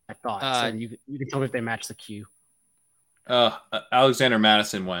 I thought. So you can tell me if they match the queue. Alexander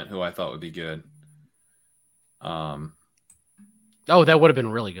Madison went, who I thought would be good. Oh, that would have been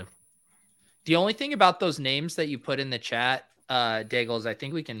really good. The only thing about those names that you put in the chat, Daigle, is I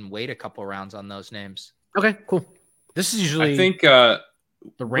think we can wait a couple rounds on those names. Okay, cool. This is usually I think the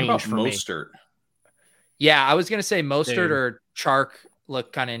range for Mostert? Me. Yeah, I was going to say Mostert or Chark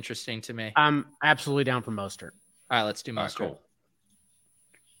look kind of interesting to me. I'm absolutely down for Mostert. All right, let's do Mostert. Cool.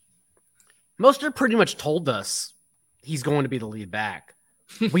 Mostert pretty much told us he's going to be the lead back.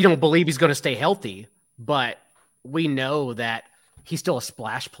 We don't believe he's going to stay healthy, but we know that he's still a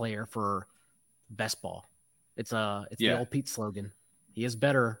splash player for best ball. It's the old Pete slogan. He is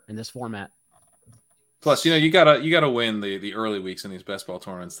better in this format. Plus, you gotta win the early weeks in these best ball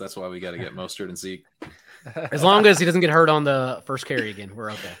tournaments. That's why we got to get Mostert and Zeke. As long as he doesn't get hurt on the first carry again,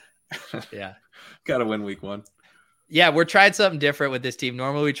 we're okay. Yeah, got to win week 1. Yeah, we're trying something different with this team.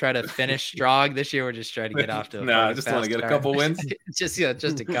 Normally, we try to finish strong. This year, we're just trying to get off to a I just want to get a couple wins. just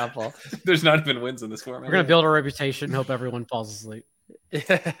a couple. There's not even wins in this format. We're gonna build our reputation and hope everyone falls asleep.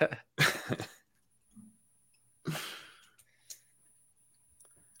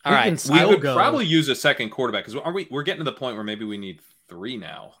 All right, we would probably use a second quarterback because we're getting to the point where maybe we need 3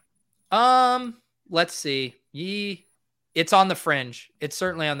 now. Let's see. It's on the fringe. It's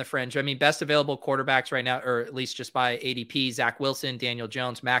certainly on the fringe. I mean, best available quarterbacks right now, or at least just by ADP: Zach Wilson, Daniel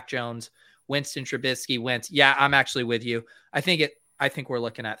Jones, Mac Jones, Winston Trubisky, Wentz. Yeah, I'm actually with you. I think we're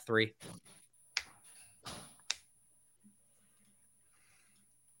looking at 3. It's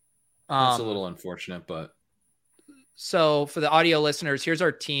a little unfortunate, but. So for the audio listeners, here's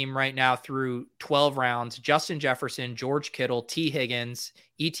our team right now through 12 rounds: Justin Jefferson, George Kittle, T. Higgins,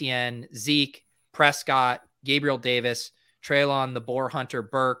 Etienne, Zeke, Prescott, Gabriel Davis, Treylon, the Boar Hunter,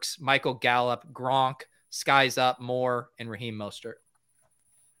 Burks, Michael Gallup, Gronk, Skies Up, Moore, and Raheem Mostert.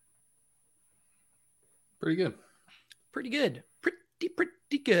 Pretty good. Pretty good.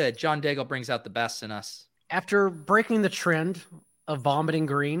 Pretty good. John Daigle brings out the best in us. After breaking the trend of vomiting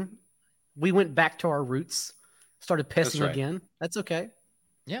green, we went back to our roots. Started pissing again. That's okay.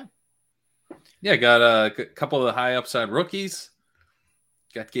 Yeah. Yeah, got a couple of the high upside rookies.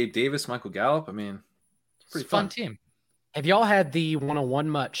 Got Gabe Davis, Michael Gallup. I mean, it's pretty fun team. Have y'all had the 101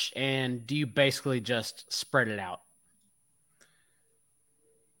 much, and do you basically just spread it out?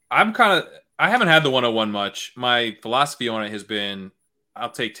 I haven't had the 101 much. My philosophy on it has been I'll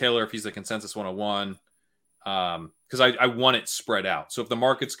take Taylor if he's the consensus 101 because I want it spread out. So if the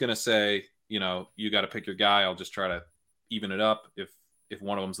market's going to say, you got to pick your guy, I'll just try to even it up. If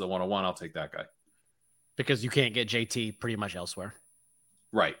one of them's the 101, I'll take that guy. Because you can't get JT pretty much elsewhere.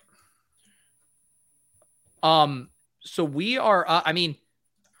 Right. So we are,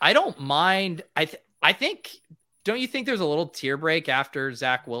 I don't mind. I think, don't you think there's a little tier break after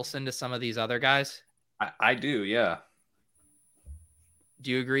Zach Wilson to some of these other guys? I do. Yeah. Do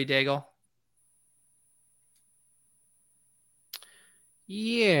you agree, Daigle?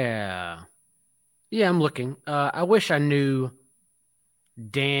 Yeah, I'm looking. I wish I knew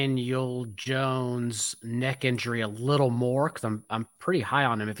Daniel Jones' neck injury a little more because I'm pretty high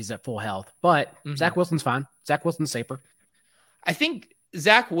on him if he's at full health. But Zach Wilson's fine. Zach Wilson's safer. I think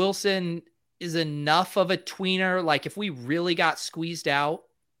Zach Wilson is enough of a tweener. Like if we really got squeezed out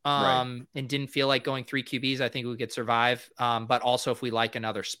and didn't feel like going 3 QBs, I think we could survive. But also if we like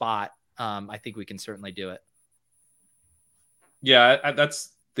another spot, I think we can certainly do it. Yeah, that's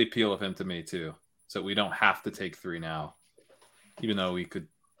the appeal of him to me too. So we don't have to take 3 now, even though we could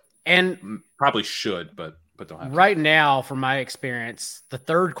and probably should, but don't have right to. Now, from my experience, the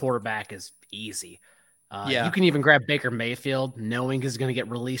third quarterback is easy. You can even grab Baker Mayfield, knowing he's going to get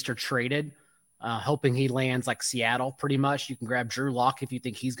released or traded, hoping he lands like Seattle. Pretty much, you can grab Drew Lock if you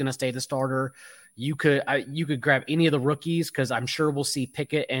think he's going to stay the starter. You could grab any of the rookies because I'm sure we'll see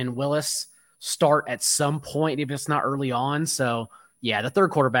Pickett and Willis start at some point, even if it's not early on. So, yeah, the third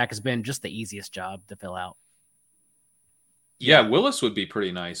quarterback has been just the easiest job to fill out. Yeah, Willis would be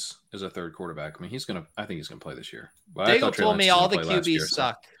pretty nice as a third quarterback. I mean, I think he's going to play this year. Daigle told me all the QBs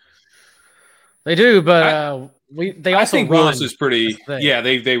suck. They do, but I think run. Willis is pretty. Yeah,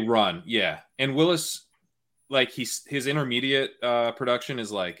 they run. Yeah, and Willis, like his intermediate production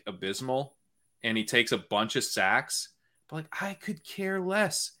is like abysmal, and he takes a bunch of sacks. But like, I could care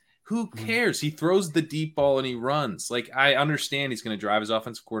less. Who cares? He throws the deep ball and he runs. Like, I understand he's going to drive his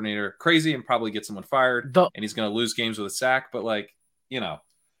offensive coordinator crazy and probably get someone fired, and he's going to lose games with a sack. But like, it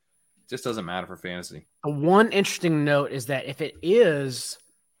just doesn't matter for fantasy. One interesting note is that if it is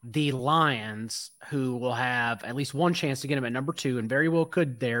the Lions who will have at least one chance to get him at number 2, and very well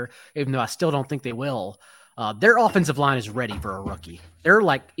could there, even though I still don't think they will, their offensive line is ready for a rookie. They're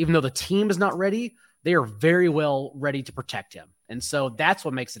like, even though the team is not ready, they are very well ready to protect him. And so that's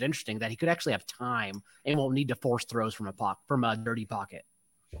what makes it interesting, that he could actually have time and won't need to force throws from a dirty pocket.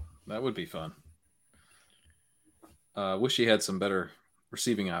 That would be fun. Wish he had some better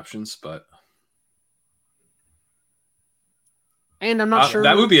receiving options, but. And I'm not sure.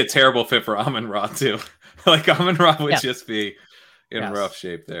 That would be a terrible fit for Amon-Ra too. Like Amon-Ra would just be in rough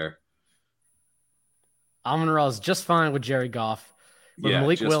shape there. Amon-Ra is just fine with Jared Goff. With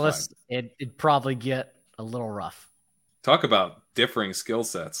Malik Willis, it'd probably get a little rough. Talk about differing skill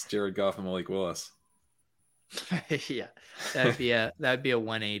sets, Jared Goff and Malik Willis. Yeah, that'd be a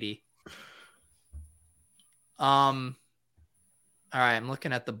 180. All right, I'm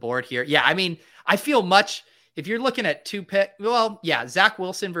looking at the board here. Yeah, I mean, I feel much. If you're looking at Zach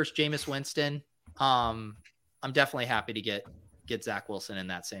Wilson versus Jameis Winston. I'm definitely happy to get Zach Wilson in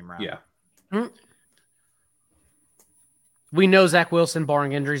that same round. Yeah. Mm-hmm. We know Zach Wilson,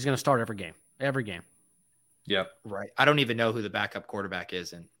 barring injury, is going to start every game. Every game. Yep. Right. I don't even know who the backup quarterback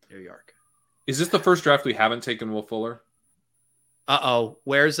is in New York. Is this the first draft we haven't taken Will Fuller? Uh-oh.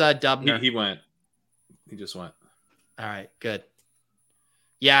 Where's Dubner? He went. He just went. All right. Good.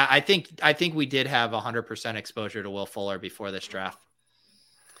 Yeah, I think we did have 100% exposure to Will Fuller before this draft.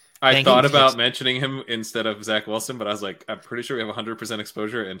 I thought about mentioning him instead of Zach Wilson, but I was like, I'm pretty sure we have 100%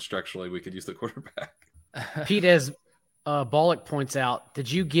 exposure, and structurally we could use the quarterback. Pete, as Bollock points out,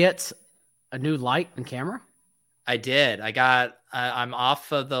 did you get a new light and camera? I did. I'm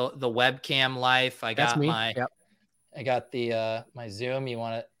off of the webcam life. I got I got the my Zoom. You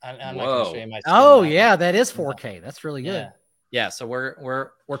want to? I'm not going to show you my screen. Oh yeah, that is 4K. That's really good. Yeah. So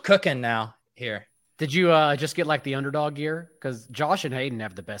we're cooking now here. Did you just get like the underdog gear? Because Josh and Hayden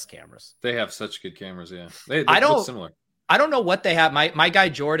have the best cameras. They have such good cameras. Yeah, they look similar. I don't know what they have. My guy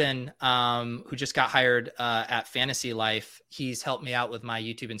Jordan, who just got hired at Fantasy Life, he's helped me out with my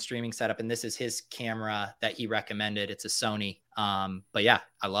YouTube and streaming setup, and this is his camera that he recommended. It's a Sony. But yeah,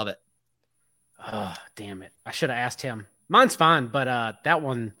 I love it. Oh, damn it! I should have asked him. Mine's fine, but that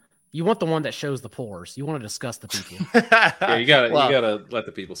one, you want the one that shows the pores. You want to discuss the people. Yeah, you gotta let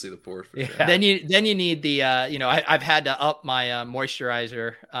the people see the pores. Yeah. Sure. Then you need the I've had to up my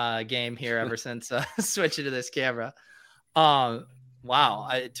moisturizer game here ever since switching to this camera. Wow,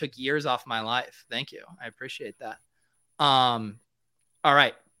 it took years off my life. Thank you. I appreciate that. All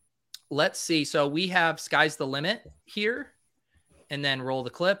right, let's see. So we have Sky's the Limit here, and then roll the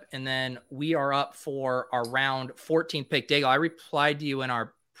clip. And then we are up for our round 14 pick. Dago, I replied to you in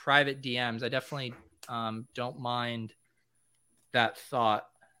our private DMs. I definitely don't mind that thought.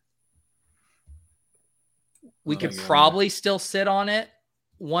 We could probably still sit on it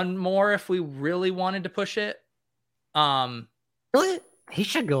one more if we really wanted to push it. Really? He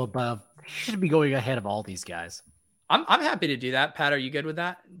should go above. He should be going ahead of all these guys. I'm happy to do that. Pat, are you good with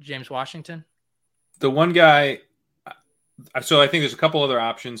that? James Washington? The one guy. So I think there's a couple other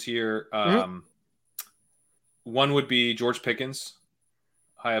options here. One would be George Pickens,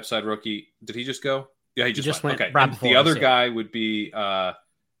 high upside rookie. Did he just go? Yeah, he just went. Okay. Right, the other guy would be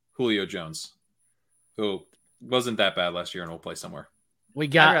Julio Jones, who wasn't that bad last year and will play somewhere.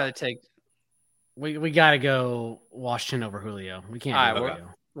 I'd rather take. We got to go Washington over Julio. We can't. All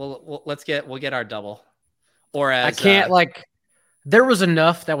right, we'll get our double. Or as I can't there was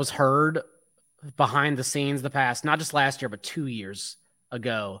enough that was heard behind the scenes the past, not just last year, but 2 years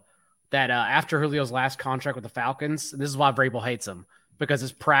ago, that after Julio's last contract with the Falcons, this is why Vrabel hates him, because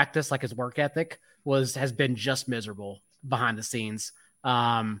his practice, like his work ethic, has been just miserable behind the scenes.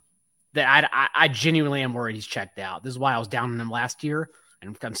 That I genuinely am worried he's checked out. This is why I was down on him last year,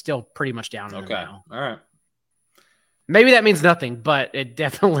 and I'm still pretty much down on him now. All right. Maybe that means nothing, but it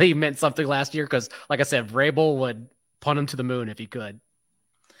definitely meant something last year because, like I said, Vrabel would punt him to the moon if he could.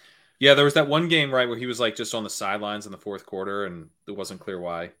 Yeah, there was that one game, right, where he was like just on the sidelines in the fourth quarter, and it wasn't clear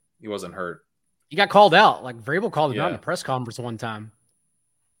why. He wasn't hurt. He got called out. Like Vrabel called him out in a press conference one time.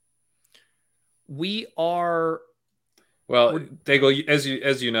 We are. Well, Dago,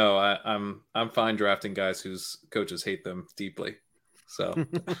 as you know, I'm fine drafting guys whose coaches hate them deeply. So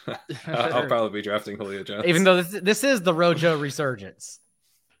I'll probably be drafting Julio Jones. Even though this is the Rojo resurgence.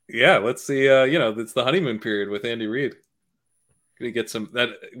 Yeah, let's see. It's the honeymoon period with Andy Reid. We got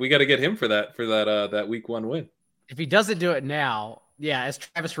to get him for that week 1 win. If he doesn't do it now, yeah, as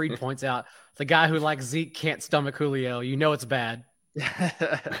Travis Reed points out, the guy who like Zeke can't stomach Julio, it's bad. I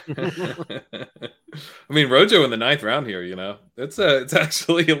mean, Rojo in the 9th round here, it's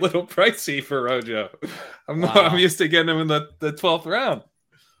actually a little pricey for Rojo. I'm used to getting him in the 12th round.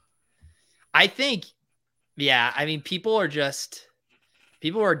 I think,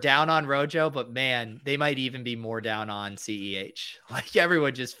 people are down on Rojo, but man, they might even be more down on CEH. Like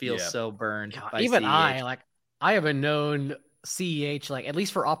everyone just feels so burned. God, even CEH. I haven't known CEH, at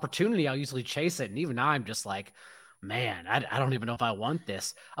least for opportunity, I'll usually chase it. And even I'm just like, man, I don't even know if I want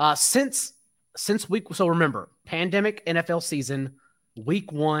this. Since so remember, pandemic NFL season,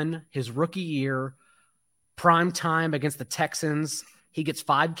 week 1, his rookie year, prime time against the Texans. He gets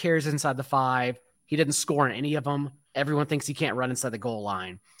 5 carries inside the 5. He didn't score in any of them. Everyone thinks he can't run inside the goal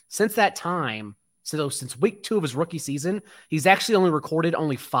line. Since that time, since week 2 of his rookie season, he's actually only recorded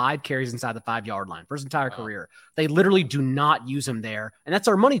 5 carries inside the 5-yard line for his entire career. They literally do not use him there. And that's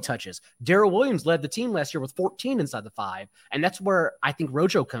our money touches. Darrell Williams led the team last year with 14 inside the 5. And that's where I think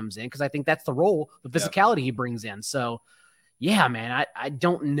Rojo comes in, because I think that's the role, the physicality he brings in. So, yeah, man, I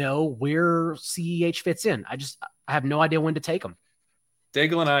don't know where CEH fits in. I have no idea when to take him.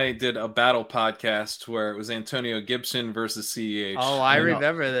 Daigle and I did a battle podcast where it was Antonio Gibson versus CEH. Oh, I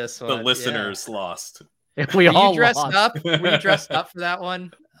remember this one. The listeners lost. We all dressed lost. up. Were you dressed up for that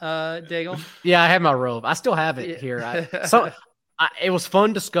one, Daigle? Yeah, I had my robe. I still have it here. It was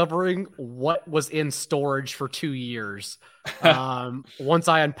fun discovering what was in storage for 2 years. Once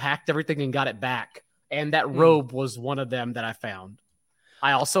I unpacked everything and got it back, and that robe was one of them that I found.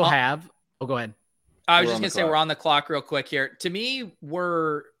 I also have. Oh, go ahead. I was just going to say, we're on the clock real quick here. To me,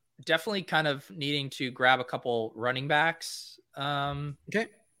 we're definitely kind of needing to grab a couple running backs. Okay.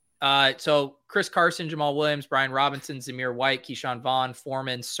 So Chris Carson, Jamal Williams, Brian Robinson, Zamir White, Keyshawn Vaughn,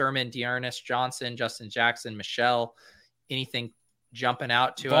 Foreman, Sermon, Dearness Johnson, Justin Jackson, Michelle. Anything jumping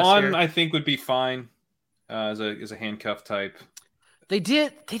out to us here? Vaughn, I think, would be fine as a handcuff type. They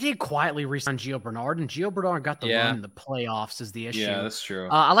did quietly re-sign Gio Bernard, and Gio Bernard got the run in the playoffs is the issue. Yeah, that's true.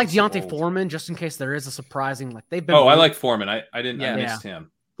 I like Deontay Foreman just in case there is a surprising they've been. I like Foreman. I missed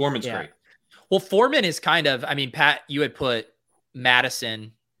him. Foreman's great. Well, Foreman is kind of. I mean, Pat, you had put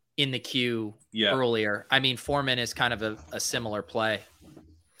Madison in the queue earlier. I mean, Foreman is kind of a similar play.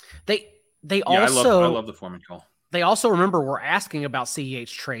 They also I love the Foreman call. They also, remember, were asking about CEH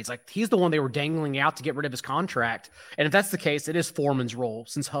trades. Like, he's the one they were dangling out to get rid of his contract. And if that's the case, it is Foreman's role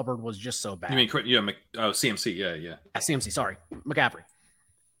since Hubbard was just so bad. You mean, CMC, yeah. CMC, sorry. McCaffrey.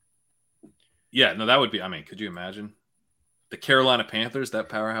 Yeah, no, that would be, I mean, could you imagine? The Carolina Panthers, that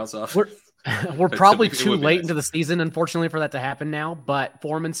powerhouse offense. We're probably too late into the season, unfortunately, for that to happen now. But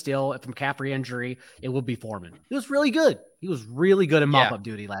Foreman still, if McCaffrey injury, it will be Foreman. He was really good. He was really good in mop-up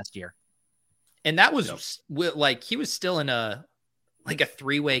duty last year. And that was like, he was still in a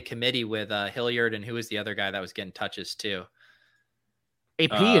 3-way committee with Hilliard, and who was the other guy that was getting touches too?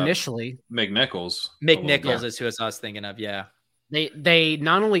 AP initially. McNichols. McNichols is who I was thinking of. Yeah. They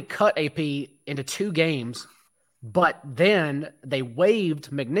not only cut AP into 2 games, but then they waived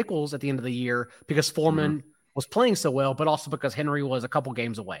McNichols at the end of the year because Foreman was playing so well, but also because Henry was a couple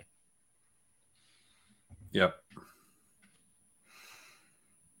games away. Yep.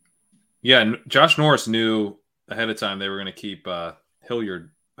 Yeah, and Josh Norris knew ahead of time they were going to keep Hilliard.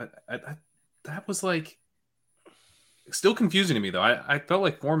 That was still confusing to me, though. I felt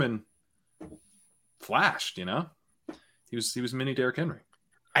like Foreman flashed, He was mini Derrick Henry.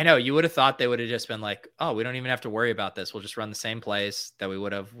 I know. You would have thought they would have just been like, oh, we don't even have to worry about this. We'll just run the same plays that we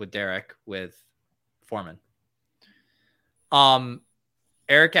would have with Derrick with Foreman.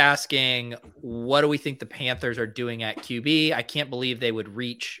 Eric asking, what do we think the Panthers are doing at QB? I can't believe they would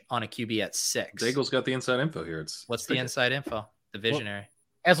reach on a QB at 6. Daigle's got the inside info here. What's the inside info? The visionary. Well,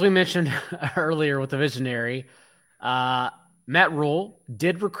 as we mentioned earlier with the visionary, Matt Rule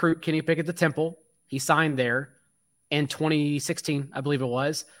did recruit Kenny Pickett to Temple. He signed there in 2016, I believe it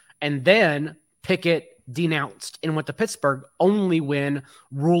was. And then Pickett denounced and went to Pittsburgh only when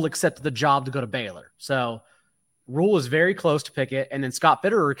Rule accepted the job to go to Baylor. So Rule is very close to Pickett. And then Scott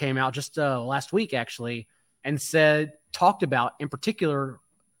Fitterer came out just last week, actually, and talked about, in particular,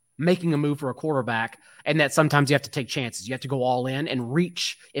 making a move for a quarterback, and that sometimes you have to take chances. You have to go all in and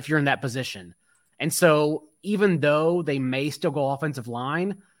reach if you're in that position. And so even though they may still go offensive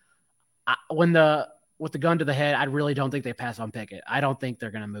line, with the gun to the head, I really don't think they pass on Pickett. I don't think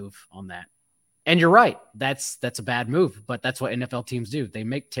they're going to move on that. And you're right. That's a bad move, but that's what NFL teams do. They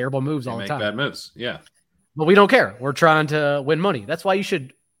make terrible moves all the time. They make bad moves, yeah. But we don't care. We're trying to win money. That's why you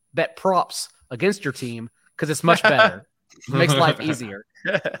should bet props against your team, because it's much better. It makes life easier.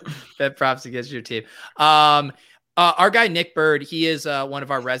 Bet props against your team. Our guy, Nick Bird, he is one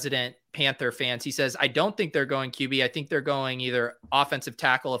of our resident Panther fans. He says, I don't think they're going QB. I think they're going either offensive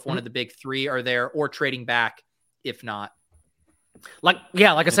tackle if one of the big 3 are there, or trading back if not. Like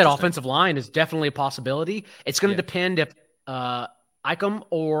I said, offensive line is definitely a possibility. It's going to depend if Icom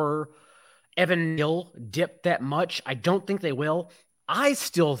or Evan Neal dip that much. I don't think they will. I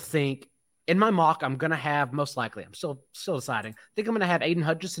still think in my mock, I'm going to have, most likely, I'm still deciding. I think I'm going to have Aiden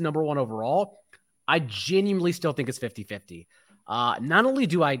Hutchinson number 1 overall. I genuinely still think it's 50-50. Not only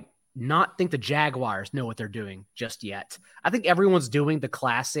do I not think the Jaguars know what they're doing just yet, I think everyone's doing the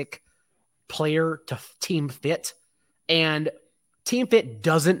classic player to team fit, and team fit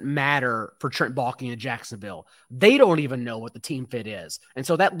doesn't matter for Trent Baalke in Jacksonville. They don't even know what the team fit is. And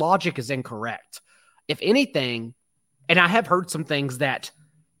so that logic is incorrect. If anything, And I have heard some things that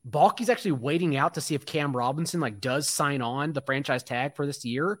Balky's actually waiting out to see if Cam Robinson does sign on the franchise tag for this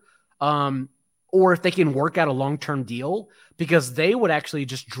year, or if they can work out a long-term deal, because they would actually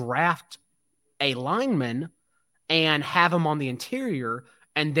just draft a lineman and have him on the interior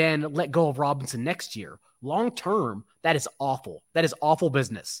and then let go of Robinson next year. Long-term, that is awful. That is awful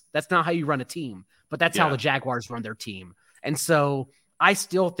business. That's not how you run a team, but that's how the Jaguars run their team. And so I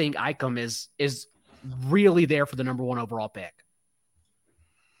still think Icom is really there for the number 1 overall pick.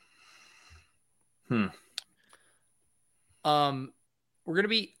 We're going to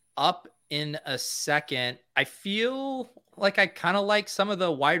be up in a second. I feel like I kind of like some of the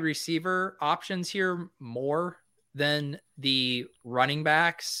wide receiver options here more than the running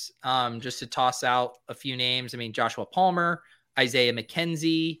backs. Just to toss out a few names. I mean, Joshua Palmer, Isaiah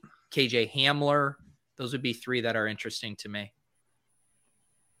McKenzie, KJ Hamler. Those would be 3 that are interesting to me.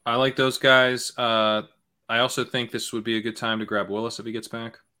 I like those guys. I also think this would be a good time to grab Willis if he gets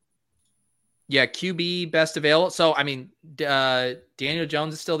back. Yeah, QB best available. So, I mean, Daniel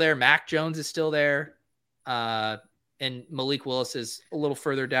Jones is still there. Mac Jones is still there. And Malik Willis is a little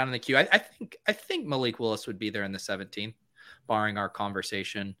further down in the queue. I think Malik Willis would be there in the 17th, barring our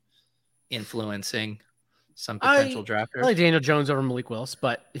conversation influencing some potential drafters. I like Daniel Jones over Malik Willis,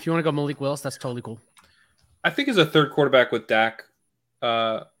 but if you want to go Malik Willis, that's totally cool. I think as a third quarterback with Dak,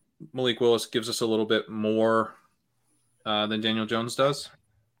 Malik Willis gives us a little bit more than Daniel Jones does.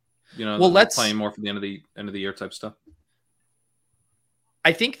 You know, well, let's playing more for the end of the year type stuff.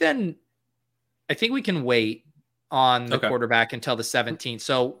 I think we can wait on the quarterback until the 17th.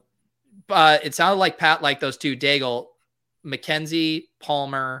 So it sounded like Pat liked those 2, Daigle, McKenzie,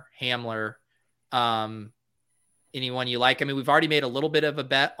 Palmer, Hamler. Anyone you like? I mean, we've already made a little bit of a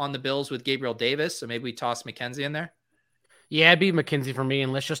bet on the Bills with Gabriel Davis, so maybe we toss McKenzie in there. Yeah, it'd be McKenzie for me,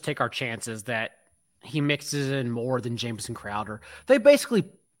 and let's just take our chances that he mixes in more than Jamison Crowder. They basically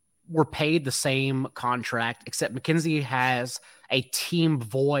were paid the same contract, except McKenzie has a team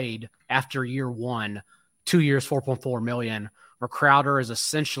void after year 1, 2 years, $4.4 million, where Crowder is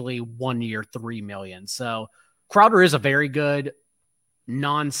essentially 1 year, $3 million. So Crowder is a very good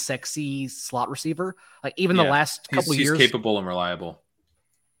non-sexy slot receiver. Like even the last couple years, he's capable and reliable.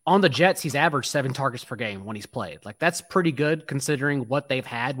 On the Jets, he's averaged 7 targets per game when he's played. Like that's pretty good considering what they've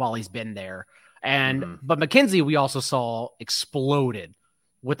had while he's been there. And but McKenzie, we also saw exploded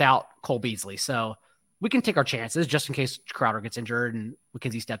without Cole Beasley. So we can take our chances just in case Crowder gets injured and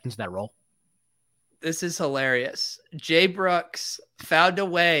McKenzie stepped into that role. This is hilarious. Jay Brooks found a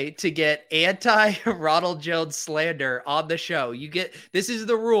way to get anti-Ronald Jones slander on the show. This is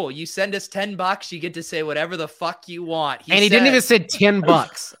the rule. You send us $10, you get to say whatever the fuck you want. He didn't even say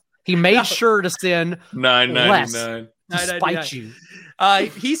 $10. He made sure to send $9.99 to spite you.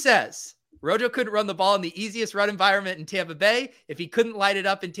 He says Rojo couldn't run the ball in the easiest run environment in Tampa Bay. If he couldn't light it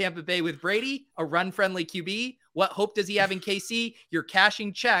up in Tampa Bay with Brady, a run-friendly QB, what hope does he have in KC? You're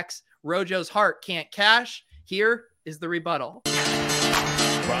cashing checks. Rojo's heart can't cash. Here is the rebuttal.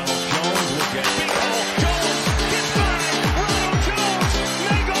 Ronald Jones will get beat. Jones gets by. Ronald Jones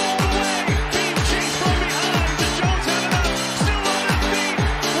may go all the way. Being chased from behind. Does Jones have enough? Still on his feet.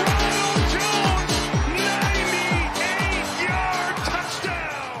 Ronald Jones, 98-yard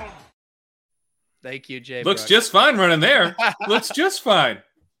touchdown. Thank you, Jay. Looks just fine running there. Looks just fine.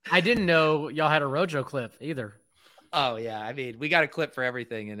 I dyn't know y'all had a Rojo clip either. Oh, yeah. I mean, we got a clip for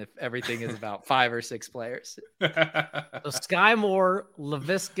everything. And if everything is about 5 or 6 players. So Sky Moore,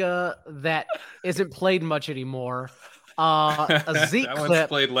 Laviska, that isn't played much anymore. A Zeke clip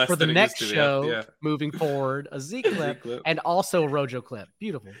for the next show moving forward. A Zeke clip and also a Rojo clip.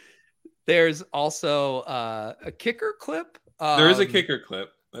 Beautiful. There's also a kicker clip. There is a kicker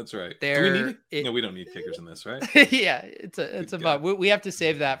clip. That's right. Do we need it? No, we don't need kickers in this, right? Yeah, it's about we have to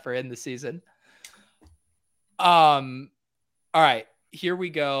save that for in the season. All right, here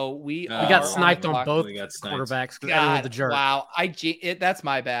we go. We got sniped on both quarterbacks. God, the jerk. Wow, that's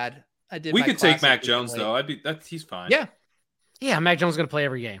my bad. I did. We could take Mac Jones though. He's fine. Yeah. Mac Jones is going to play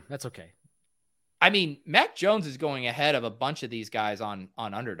every game. That's okay. I mean, Mac Jones is going ahead of a bunch of these guys on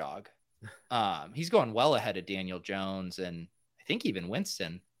Underdog. He's going well ahead of Daniel Jones and I think even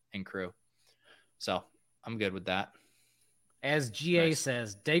Winston and crew. So I'm good with that. As GA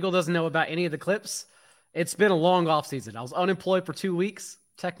says, Daigle doesn't know about any of the clips. It's been a long off season. I was unemployed for 2 weeks,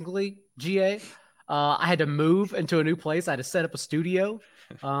 technically, GA. I had to move into a new place. I had to set up a studio.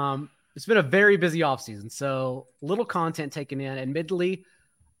 It's been a very busy off season, so little content taken in, admittedly,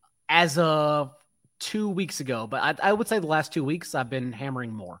 as of 2 weeks ago. But I would say the last 2 weeks, I've been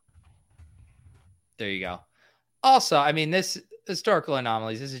hammering more. There you go. Also, I mean, this historical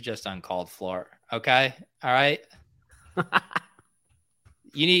anomalies, this is just uncalled for, okay? All right?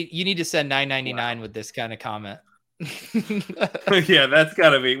 You need to send $9.99 with this kind of comment. Yeah, that's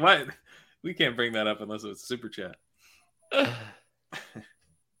gotta be what we can't bring that up unless it's super chat. All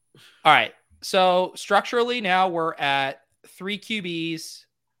right. So structurally now we're at 3 QBs,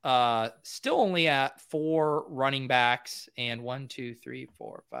 still only at 4 running backs and 1, 2, 3,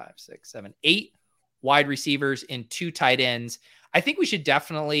 4, 5, 6, 7, 8 wide receivers and 2 tight ends. I think we should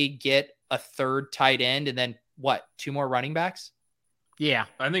definitely get a third tight end and then 2 more running backs? Yeah.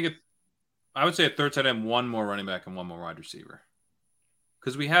 I would say a third tight end, 1 more running back and 1 more wide receiver.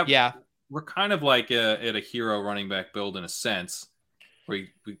 Because we're kind of like at a hero running back build in a sense.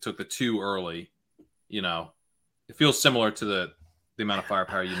 We took the 2 early. You know, it feels similar to the amount of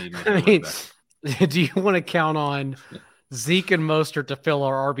firepower you need. Do you want to count on Zeke and Mostert to fill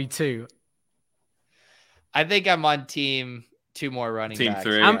our RB2? I think I'm on team 2 more running team backs.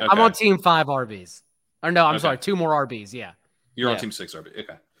 3. I'm on team 5 RBs. Or no, I'm sorry, 2 more RBs. Yeah. You're on team 6 RB.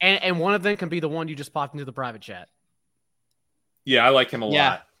 Okay. And one of them can be the one you just popped into the private chat. Yeah, I like him a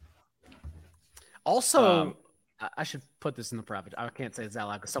lot. Also, I should put this in the private. I can't say this out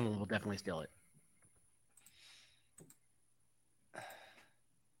loud because someone will definitely steal it.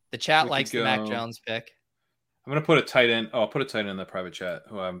 The chat likes the Mac Jones pick. I'm gonna put a tight end. Oh, I'll put a tight end in the private chat.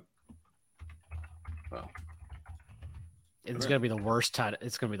 It's gonna be the worst tight.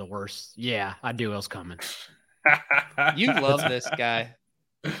 It's gonna be the worst. Yeah, I knew it was coming. You love this guy.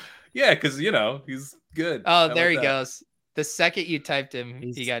 Yeah, because he's good. Oh, there he goes. The second you typed him,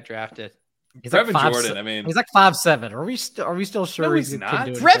 he got drafted. He's Brevin like Jordan. I mean, he's like 5'7". Are we still sure No, he's not.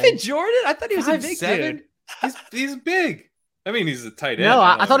 Brevin Jordan? I thought he was a big 5'7"? dude. He's big. I mean, he's a tight end. No,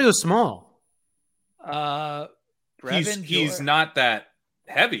 I thought he was small. He's not that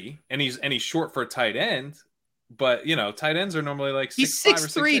heavy, and he's short for a tight end. But tight ends are normally like he's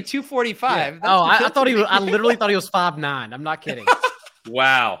 6'3", 6'3", 245. Yeah. I thought he was. I literally thought he was 5'9". I'm not kidding.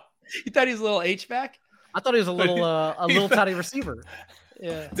 Wow. You thought he was a little H-back? I thought he was a little tiny receiver.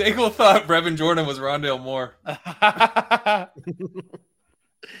 Yeah. Daigle thought Brevin Jordan was Rondale Moore.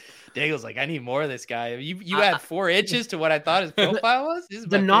 Daigle's like, I need more of this guy. You had 4 inches to what I thought his profile was?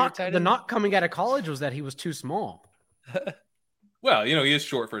 The knock coming out of college was that he was too small. Well, he is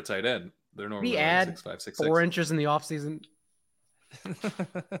short for a tight end. They're normally 6'5", 6'6". 4 inches in the offseason.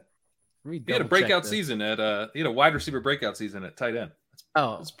 He had a breakout season he had a wide receiver breakout season at tight end.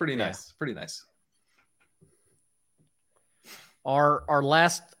 It's pretty nice. Yeah. Pretty nice. Our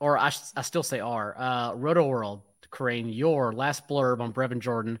last, or I still say Roto World, Crane, your last blurb on Brevin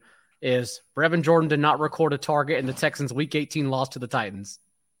Jordan is Brevin Jordan did not record a target in the Texans' Week 18 loss to the Titans.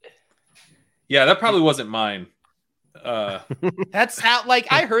 Yeah, that probably wasn't mine. That's how,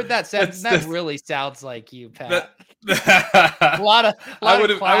 I heard that sentence. That really sounds like you, Pat. I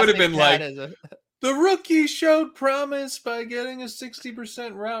would have been like, the rookie showed promise by getting a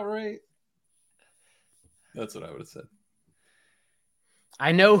 60% route rate. That's what I would have said.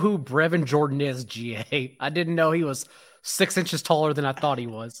 I know who Brevin Jordan is, GA. I didn't know he was 6 inches taller than I thought he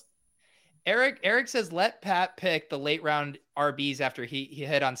was. Eric says, let Pat pick the late round RBs after he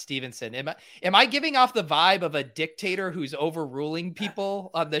hit on Stevenson. Am I giving off the vibe of a dictator who's overruling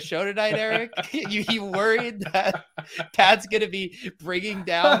people on the show tonight, Eric? you worried that Pat's going to be bringing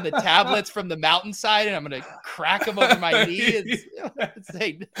down the tablets from the mountainside and I'm going to crack them over my knee and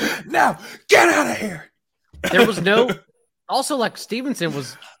say, now get out of here. There was no... Also, Stevenson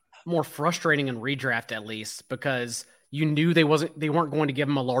was more frustrating in redraft, at least, because you knew they weren't going to give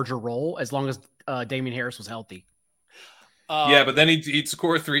him a larger role as long as Damian Harris was healthy. Yeah, but then he'd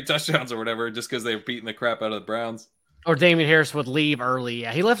score 3 touchdowns or whatever just because they were beating the crap out of the Browns. Or Damian Harris would leave early.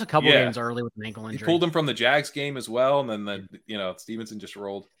 Yeah, he left a couple games early with an ankle injury. He pulled him from the Jags game as well, and then Stevenson just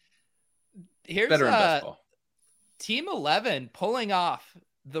rolled. Here's better in best ball. Team 11 pulling off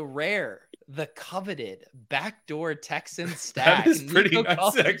the coveted backdoor Texan stack. That is pretty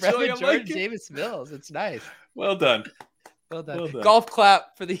nice, actually. I like it. Davis Mills. It's nice. Well done. Well done. Golf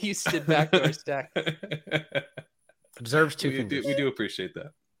clap for the Houston backdoor stack. Deserves 2 fingers. We do appreciate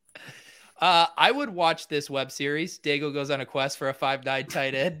that. I would watch this web series. Dago goes on a quest for a 5'9"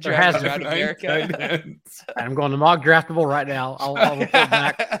 tight end. There has around America. I'm going to mock draftable right now. I'll report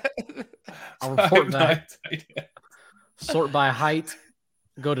back. I'll report back. Sort by height.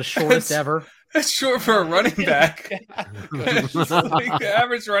 Go to shortest ever. That's short for a running back. The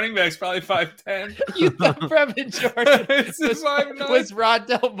average running back's probably 5'10". You thought Brevin Jordan was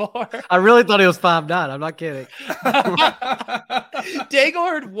Rondale Moore. I really thought he was 5'9". I'm not kidding. Dago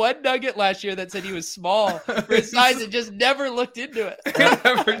heard one nugget last year that said he was small for his size and just never looked into it.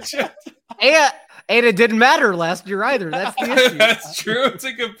 Never checked. And it didn't matter last year either. That's the issue. That's true. It's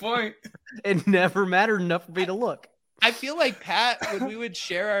a good point. It never mattered enough for me to look. I feel like Pat, when we would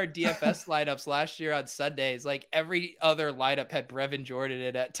share our DFS lineups last year on Sundays, like every other lineup had Brevin Jordan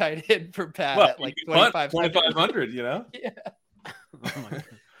in at tight end for Pat Well, at like you punt 2,500. you know? Yeah. Oh my God.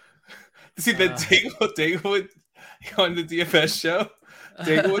 See, that Daigle would on the DFS show,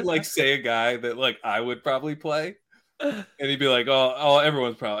 Daigle would like say a guy that like I would probably play. And he'd be like, oh,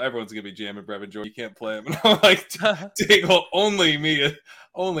 everyone's gonna be jamming Brevin Jordan. You can't play him. And I'm like, Daigle, only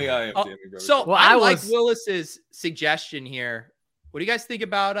I am jamming Brevin So Jordan. I like Willis's suggestion here. What do you guys think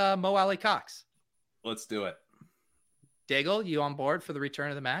about Mo Alley Cox? Let's do it. Daigle, you on board for the return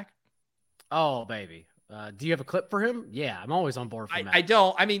of the Mac? Oh, baby. Do you have a clip for him? Yeah, I'm always on board for Mac. I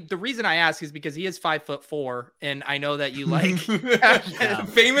don't. I mean, the reason I ask is because he is 5'4", and I know that you like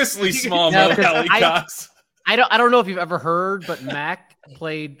famously small Mo Alley Cox. I don't know if you've ever heard, but Mac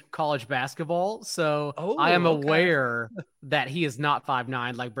played college basketball, so I am aware that he is not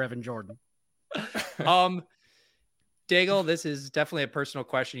 5'9" like Brevin Jordan. Daigle, this is definitely a personal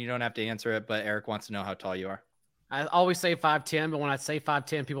question. You don't have to answer it, but Eric wants to know how tall you are. I always say 5'10", but when I say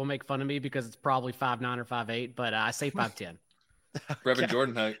 5'10", people make fun of me because it's probably 5'9" or 5'8", but I say 5'10". Brevin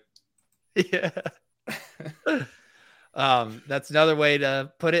Jordan height. Yeah. That's another way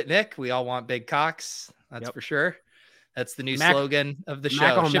to put it, Nick. We all want big cocks. That's for sure. That's the new slogan of the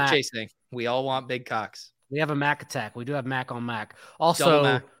show. Ship chasing. We all want big cocks. We have a Mac attack. We do have Mac on Mac. Also,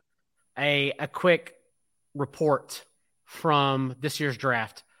 Mac. A quick report from this year's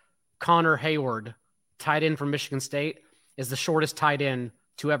draft. Connor Hayward, tight end from Michigan State, is the shortest tight end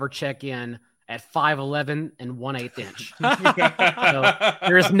to ever check in at 5'11" and 1/8 inch. So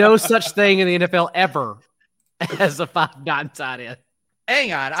there is no such thing in the NFL ever as a 5'9" tight end.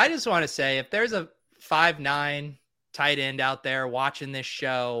 Hang on. I just want to say, if there's a 5'9" tight end out there watching this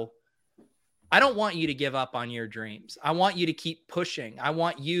show, I don't want you to give up on your dreams. I want you to keep pushing. I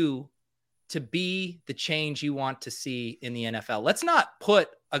want you to be the change you want to see in the NFL. Let's not put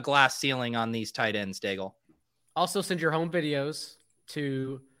a glass ceiling on these tight ends, Daigle. Also send your home videos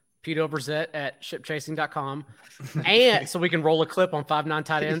to Pete Overzet at shipchasing.com. And so we can roll a clip on 5'9"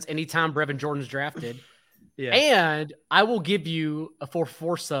 tight ends anytime Brevin Jordan's drafted. Yeah. And I will give you a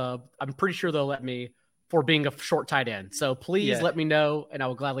 4-4 sub. I'm pretty sure they'll let me for being a short tight end. So please let me know, and I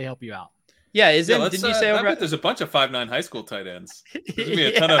will gladly help you out. Yeah, didn't you say I bet there's a bunch of 5'9" high school tight ends. There's gonna be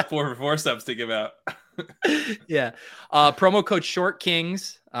a ton of 4-4 subs to give out. Yeah. Promo code Short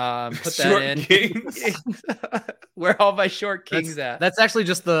Kings. Put that in. Kings. Where all my Short Kings at? That's actually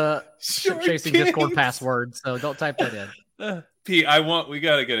just the Chasing Discord password, so don't type that in. Pete, we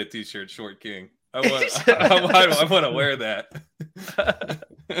gotta get a t-shirt, Short King. I want to wear that.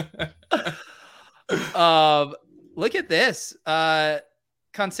 Look at this.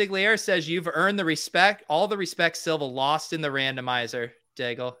 Consigliere says you've earned the respect. All the respect Silva lost in the randomizer.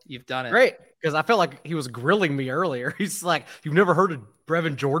 Daigle, you've done it. Great, because I felt like he was grilling me earlier. He's like, "You've never heard of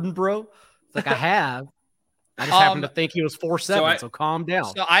Brevin Jordan, bro?" It's like, I have. I just happen to think he was 4'7", so calm down.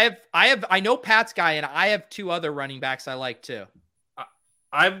 So I know Pat's guy, and I have two other running backs I like too.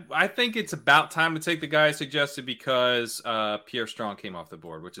 I think it's about time to take the guy I suggested because Pierre Strong came off the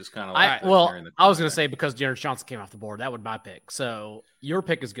board, which is kind of like I was going to say because Dearness Johnson came off the board. That would be my pick. So your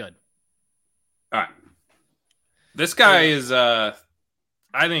pick is good. All right. This guy is, I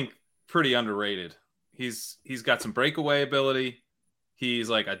think, pretty underrated. He's got some breakaway ability. He's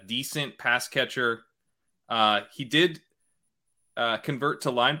like a decent pass catcher. He did convert to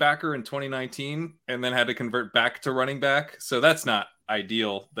linebacker in 2019 and then had to convert back to running back. So that's not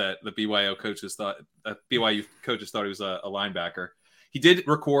ideal that the BYU coaches thought he was a linebacker. He did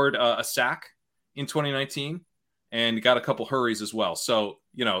record a sack in 2019 and got a couple hurries as well. So,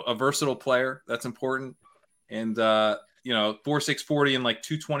 a versatile player, that's important. And, 4.6 40 and like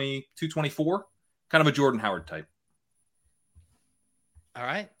 220, 224, kind of a Jordan Howard type. All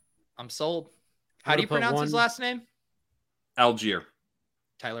right. I'm sold. How do you pronounce his last name? Algier.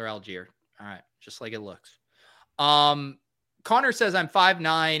 Tyler Algier. All right. Just like it looks. Connor says I'm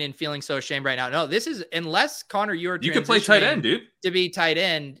 5'9" and feeling so ashamed right now. No, this is unless Connor, you can play tight end, dude. To be tight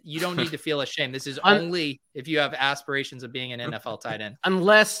end, you don't need to feel ashamed. This is only if you have aspirations of being an NFL tight end.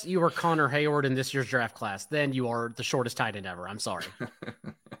 Unless you are Connor Hayward in this year's draft class, then you are the shortest tight end ever. I'm sorry.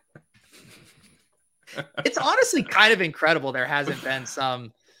 It's honestly kind of incredible there hasn't been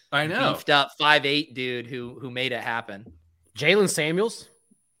some beefed up 5'8" dude who made it happen. Jalen Samuels.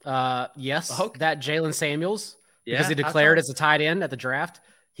 Yes, that Jalen Samuels. Because he declared as a tight end at the draft.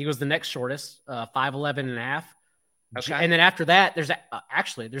 He was the next shortest, 5'11" and a half. Okay. And then after that,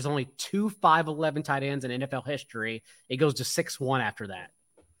 there's only two 5'11" tight ends in NFL history. It goes to 6'1" after that.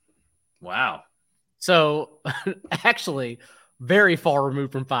 Wow. So actually, very far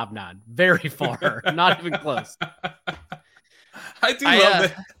removed from 5'9". Very far. Not even close. I do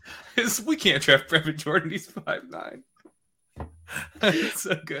love that. We can't draft Brevin Jordan. He's 5'9". It's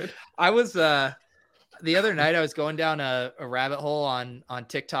so good. I was the other night I was going down a rabbit hole on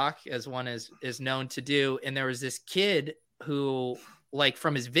TikTok, as one is known to do, and there was this kid who, like,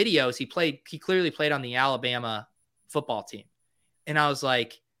 from his videos, he clearly played on the Alabama football team. And I was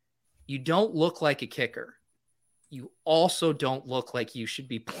like, you don't look like a kicker. You also don't look like you should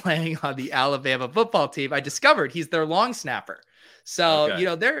be playing on the Alabama football team. I discovered he's their long snapper. So,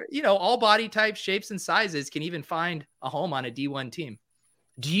 Okay. they're, all body types, shapes, and sizes can even find a home on a D1 team.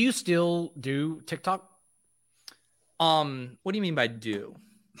 Do you still do TikTok? What do you mean by do?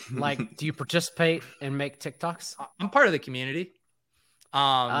 Like, do you participate and make TikToks? I'm part of the community.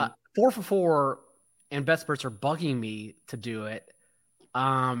 4 for 4 and BetSperts are bugging me to do it.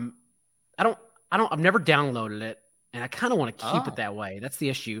 I've never downloaded it, and I kind of want to keep it that way. That's the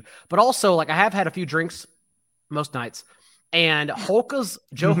issue. But also, like, I have had a few drinks most nights, and Joe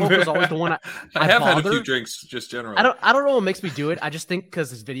Holka's always the one I have bother. had a few drinks just generally. I don't know what makes me do it. I just think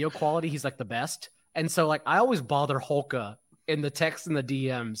because his video quality, he's like the best. And so, like, I always bother Holka in the text and the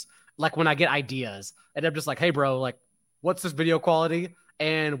DMs, like when I get ideas, and I'm just like, hey, bro, like, what's this video quality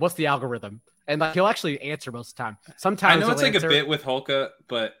and what's the algorithm? And like, he'll actually answer most of the time. Sometimes I know it's like answer. a bit with Holka,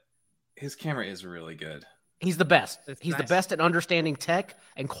 but his camera is really good. He's the best. He's the nice. best at understanding tech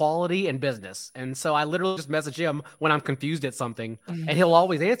and quality and business. And so I literally just message him when I'm confused at something, and he'll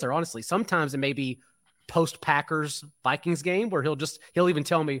always answer, honestly. Sometimes it may be post-Packers Vikings game where he'll even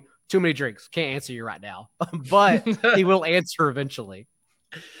tell me, too many drinks, can't answer you right now. But he will answer eventually.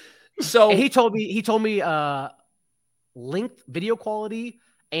 So And he told me length, video quality,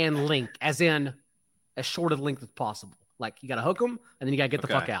 and link, as in as short a length as possible. Like, you got to hook them, and then you got to get the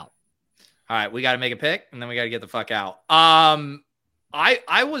fuck out. all right, we got to make a pick, and then we got to get the fuck out.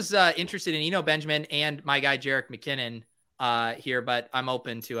 I was interested in Eno Benjamin and my guy Jerick McKinnon here, but I'm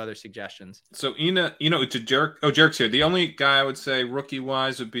open to other suggestions. So to Jerick. Oh, Jerick's here. The only guy I would say rookie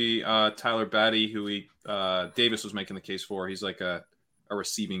wise would be Tyler Batty, who Davis was making the case for. He's like a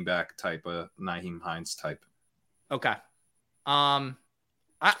receiving back type, a Nyheim Hines type. Okay. I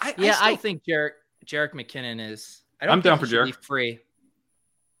still think Jerick McKinnon is. I'm down for Jerick. Free.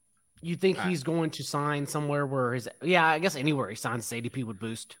 You think he's going to sign somewhere where I guess anywhere he signs, his ADP would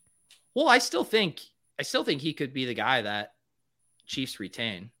boost. Well, I still think he could be the guy that Chiefs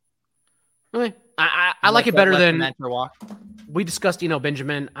retain. Okay. I like it better than mentor walk. We discussed Eno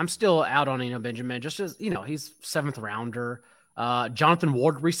Benjamin. I'm still out on Eno Benjamin, just as he's 7th rounder. Jonathan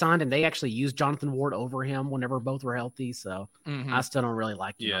Ward resigned, and they actually used Jonathan Ward over him whenever both were healthy. So I still don't really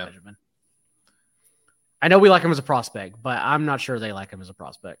like Eno Benjamin. I know we like him as a prospect, but I'm not sure they like him as a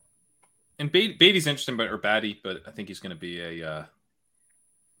prospect. And Beatty's interesting, but I think he's going to be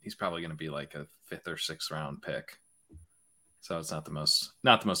he's probably going to be like a 5th or 6th round pick. So it's not the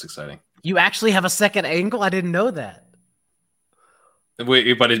most exciting. You actually have a second angle? I didn't know that.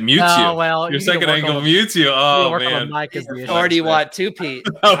 Wait, but it mutes you. Well, your second angle mutes you. Oh man! Or do you want two Pete?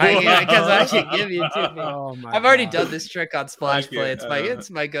 Because I can give you two Pete. Oh, I've already done this trick on Splash Play.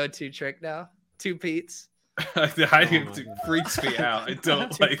 It's my go-to trick now. Two Pete's. It freaks me out. I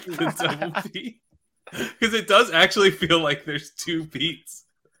don't like the double Pete because it does actually feel like there's two Pete's.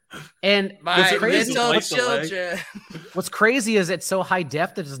 And my little children. What's crazy is it's so high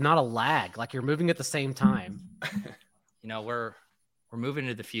def that it's not a lag. Like, you're moving at the same time. We're moving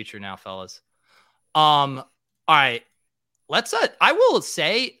into the future now, fellas. All right. Let's I will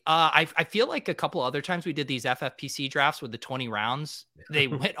say I feel like a couple other times we did these FFPC drafts with the 20 rounds, they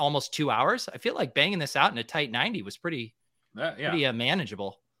went almost 2 hours. I feel like banging this out in a tight 90 was pretty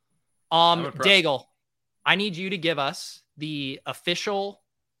manageable. Daigle, I need you to give us the official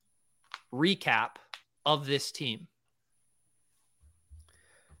recap of this team.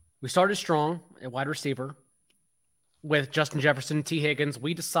 We started strong at wide receiver with Justin Jefferson, T. Higgins.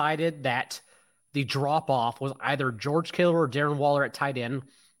 We decided that the drop-off was either George Kittle or Darren Waller at tight end,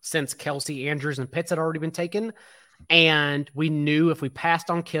 since Kelsey, Andrews, and Pitts had already been taken. And we knew if we passed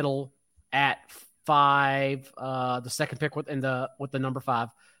on Kittle at 5, the second pick with the number 5,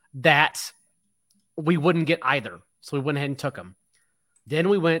 that we wouldn't get either. So we went ahead and took him. Then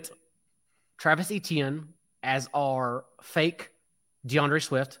we went Travis Etienne as our fake DeAndre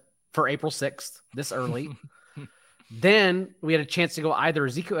Swift for April 6th, this early. Then we had a chance to go either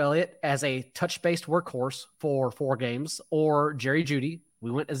Ezekiel Elliott as a touch-based workhorse for 4 games or Jerry Jeudy.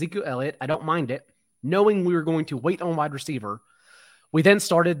 We went Ezekiel Elliott. I don't mind it, knowing we were going to wait on wide receiver. We then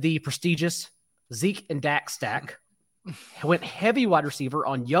started the prestigious Zeke and Dak stack. Went heavy wide receiver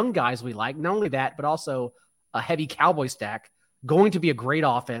on young guys we like. Not only that, but also a heavy Cowboy stack. Going to be a great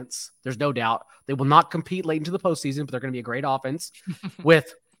offense. There's no doubt. They will not compete late into the postseason, but they're going to be a great offense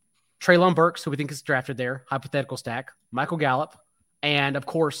with Treylon Burks, who we think is drafted there, hypothetical stack, Michael Gallup, and, of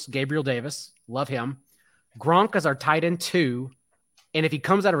course, Gabriel Davis. Love him. Gronk is our tight end 2, and if he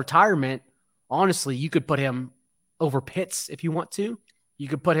comes out of retirement, honestly, you could put him over Pitts if you want to. You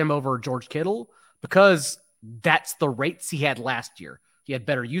could put him over George Kittle because that's the rates he had last year. He had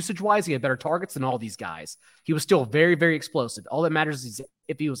better usage-wise. He had better targets than all these guys. He was still very, very explosive. All that matters is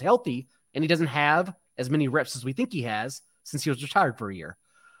if he was healthy, and he doesn't have as many reps as we think he has since he was retired for a year.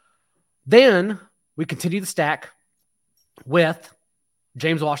 Then we continue the stack with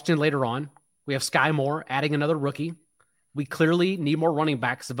James Washington later on. We have Sky Moore adding another rookie. We clearly need more running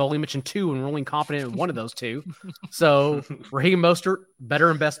backs. I've only mentioned 2, and we're only confident in one of those 2. So Raheem Mostert, better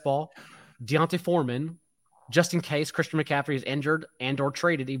in best ball. Deontay Foreman, just in case Christian McCaffrey is injured and or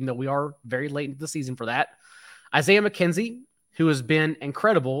traded, even though we are very late into the season for that. Isaiah McKenzie, who has been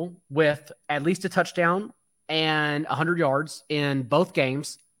incredible with at least a touchdown and 100 yards in both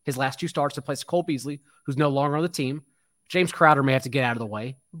games. His last 2 starts to place Cole Beasley, who's no longer on the team. James Crowder may have to get out of the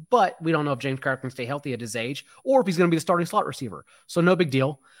way, but we don't know if James Crowder can stay healthy at his age or if he's going to be the starting slot receiver. So no big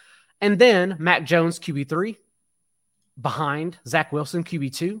deal. And then Mac Jones, QB3, behind Zach Wilson,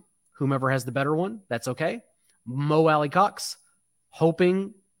 QB2, whomever has the better one, that's okay. Mo Alley Cox,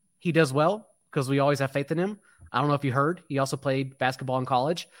 hoping he does well because we always have faith in him. I don't know if you heard, he also played basketball in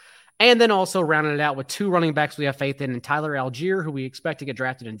college. And then also rounding it out with 2 running backs we have faith in, and Tyler Algier, who we expect to get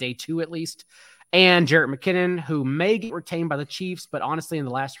drafted in day 2 at least, and Jarrett McKinnon, who may get retained by the Chiefs, but honestly, in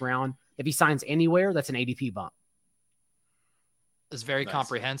the last round, if he signs anywhere, that's an ADP bump. It's very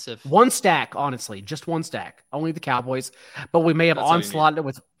comprehensive. One stack, honestly, just one stack. Only the Cowboys, but we may have onslaughted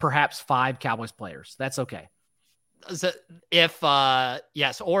with perhaps 5 Cowboys players. That's okay.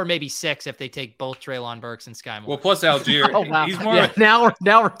 Yes, or maybe 6 if they take both Treylon Burks and Sky Moore. Well, plus Algier. Oh, wow. He's more. Yeah, now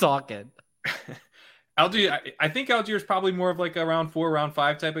we're talking. Algier, I think Algier is probably more of like a round 4, round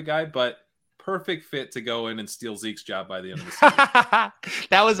 5 type of guy, but perfect fit to go in and steal Zeke's job by the end of the season.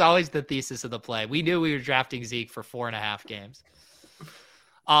 That was always the thesis of the play. We knew we were drafting Zeke for 4.5 games.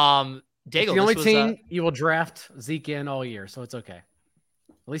 Daigle, it's the only team you will draft Zeke in all year, so it's okay.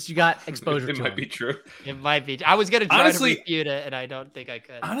 At least you got exposure to it. It might be true. It might be. I was going to try to refute it, and I don't think I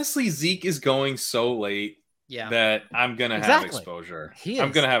could. Honestly, Zeke is going so late that I'm going to have exposure.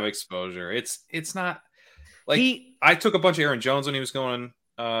 I'm going to have exposure. It's not like I took a bunch of Aaron Jones when he was going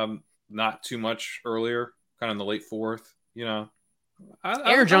not too much earlier, kind of in the late 4th, you know.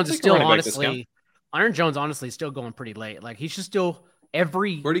 Aaron Jones is still Aaron Jones honestly is still going pretty late. Like he should still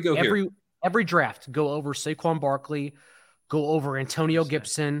where'd he go every draft go over Saquon Barkley, go over Antonio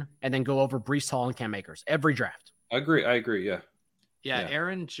Gibson, and then go over Breece Hall and Cam Akers. Every draft. I agree. Yeah.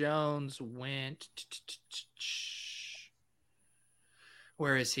 Aaron Jones went.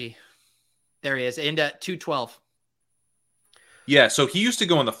 Where is he? There he is. Into 212. Yeah, so he used to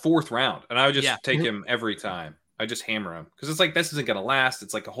go in the 4th round, and I would just take him every time. I just hammer him because it's like this isn't going to last.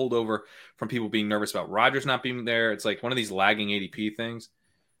 It's like a holdover from people being nervous about Rodgers not being there. It's like one of these lagging ADP things.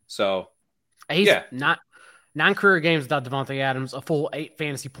 So he's not 9 career games without Devontae Adams, a full 8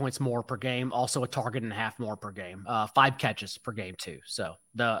 fantasy points more per game, also a target and a half more per game, 5 catches per game too. So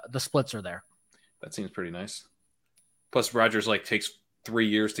the splits are there. That seems pretty nice. Plus Rodgers takes 3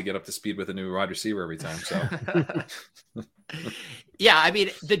 years to get up to speed with a new wide receiver every time. So yeah, I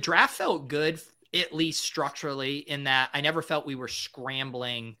mean the draft felt good, at least structurally, in that I never felt we were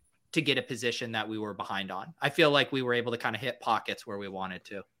scrambling to get a position that we were behind on. I feel like we were able to kind of hit pockets where we wanted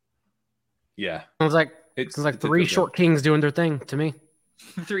to. Yeah. Sounds like 3 short kings doing their thing to me.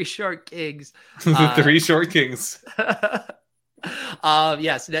 3 short kings. 3 short kings.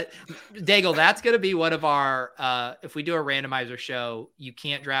 Yes, Daigle, that's going to be one of our, if we do a randomizer show, you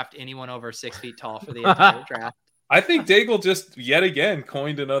can't draft anyone over 6 feet tall for the entire draft. I think Daigle just yet again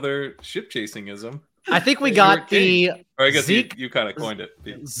coined another ship chasing-ism. I think we got the or I guess Zeke, you kind of coined it.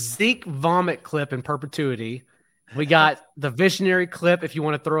 Zeke vomit clip in perpetuity. We got the visionary clip if you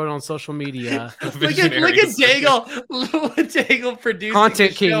want to throw it on social media. look at Daigle. Look at Daigle producing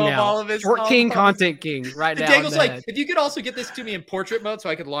content king now. All of his content king right now. Daigle's like, if you could also get this to me in portrait mode so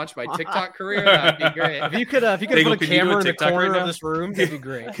I could launch my TikTok career, that'd be great. If you could Daigle, put a camera in the corner of this room, that'd be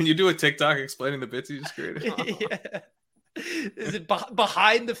great. Can you do a TikTok explaining the bits you just created? Yeah. Is it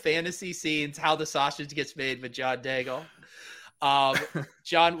behind the fantasy scenes how the sausage gets made with John Daigle?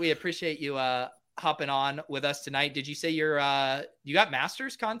 John, we appreciate you hopping on with us tonight. Did you say you got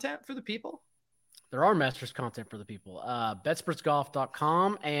Masters content for the people? There are Masters content for the people.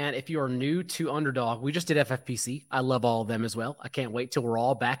 BetSportsGolf.com. And if you are new to Underdog, we just did FFPC. I love all of them as well. I can't wait till we're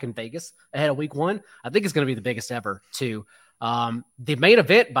all back in Vegas ahead of week 1. I think it's going to be the biggest ever too. The main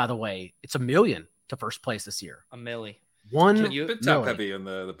event, by the way, it's $1 million to first place this year. A milli. $1 a bit top heavy in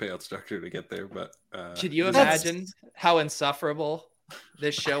the payout structure to get there, but could you imagine how insufferable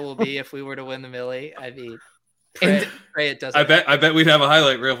this show will be if we were to win the milli? I mean, pray it doesn't. I bet we'd have a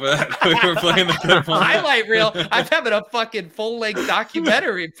highlight reel for that. We were playing the good one. Highlight reel. I'm having a fucking full-length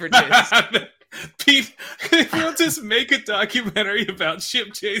documentary produced. Pete, if you'll just make a documentary about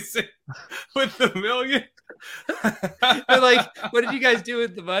ship chasing with the $1 million. They're like, what did you guys do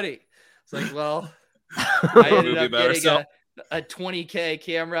with the money? It's like, well, I ended up getting a $20K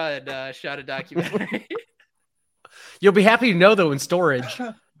camera and shot a documentary. You'll be happy to know, though, in storage,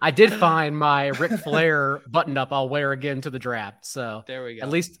 I did find my Ric Flair button up I'll wear again to the draft. So there we go. At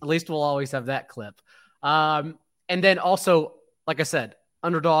least we'll always have that clip. And then also, like I said,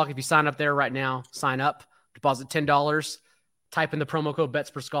 Underdog, if you sign up there right now, sign up, deposit $10, type in the promo code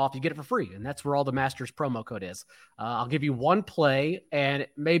BetsPersGolf, you get it for free. And that's where all the Masters promo code is. I'll give you one play, and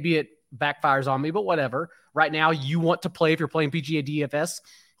maybe it backfires on me, but whatever. Right now, you want to play, if you're playing PGA DFS,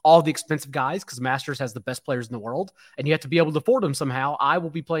 all the expensive guys, because Masters has the best players in the world, and you have to be able to afford them somehow. I will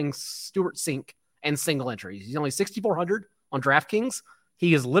be playing Stuart Sink and single entries. He's only 6,400 on DraftKings.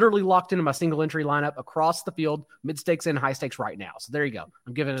 He is literally locked into my single entry lineup across the field, mid stakes and high stakes right now. So there you go.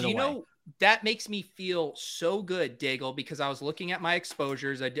 I'm giving it away. You know, that makes me feel so good, Daigle, because I was looking at my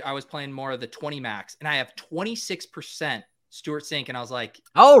exposures. I was playing more of the 20 max, and I have 26% Stuart Sink, and I was like,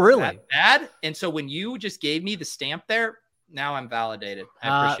 oh, really? Is that bad? And so when you just gave me the stamp there, now I'm validated.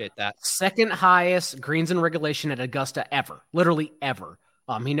 I appreciate that. Second highest greens in regulation at Augusta ever, literally ever.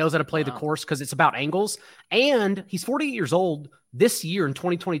 He knows how to play the course because it's about angles, and he's 48 years old. This year in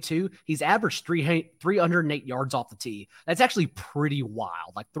 2022, he's averaged 308 yards off the tee. That's actually pretty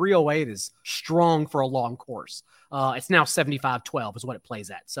wild. Like 308 is strong for a long course. It's now 75-12 is what it plays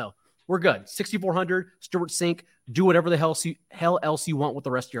at. So we're good. 6,400, Stuart Sink. Do whatever the hell else you want with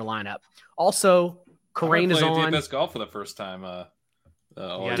the rest of your lineup. Also, Corraine is on. DFS golf for the first time.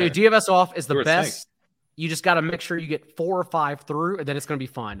 Dude, DFS off is the Stuart best. Sink. You just got to make sure you get 4 or 5 through, and then it's going to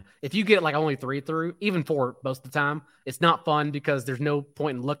be fun. If you get like only 3 through, even 4 most of the time, it's not fun because there's no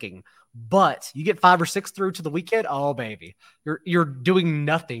point in looking. But you get 5 or 6 through to the weekend, oh baby, you're doing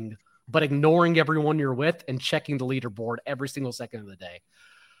nothing but ignoring everyone you're with and checking the leaderboard every single second of the day.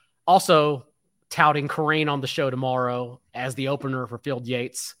 Also, touting Corraine on the show tomorrow as the opener for Field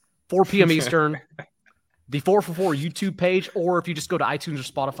Yates, 4 p.m. Eastern. The 4for4 YouTube page, or if you just go to iTunes or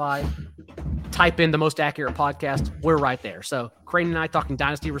Spotify, type in the most accurate podcast, we're right there. So Crane and I talking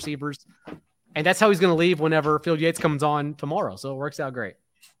dynasty receivers, and that's how he's going to leave whenever Field Yates comes on tomorrow. So it works out great.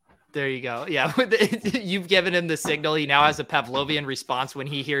 There you go. Yeah, you've given him the signal. He now has a Pavlovian response when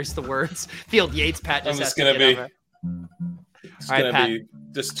he hears the words Field Yates. Pat just has to get over. All right, Pat.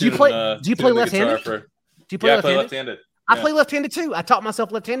 Do you play left-handed? Do you play I left-handed? play left-handed. I play left-handed too. I taught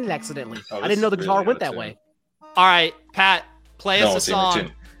myself left-handed accidentally. I didn't know the guitar went that way. All right, Pat, play us a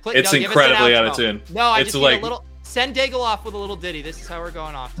song. It's incredibly out of tune. No, I just need a little. Send Daigle off with a little ditty. This is how we're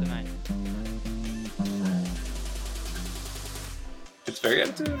going off tonight. It's very out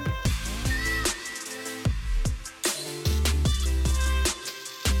of tune.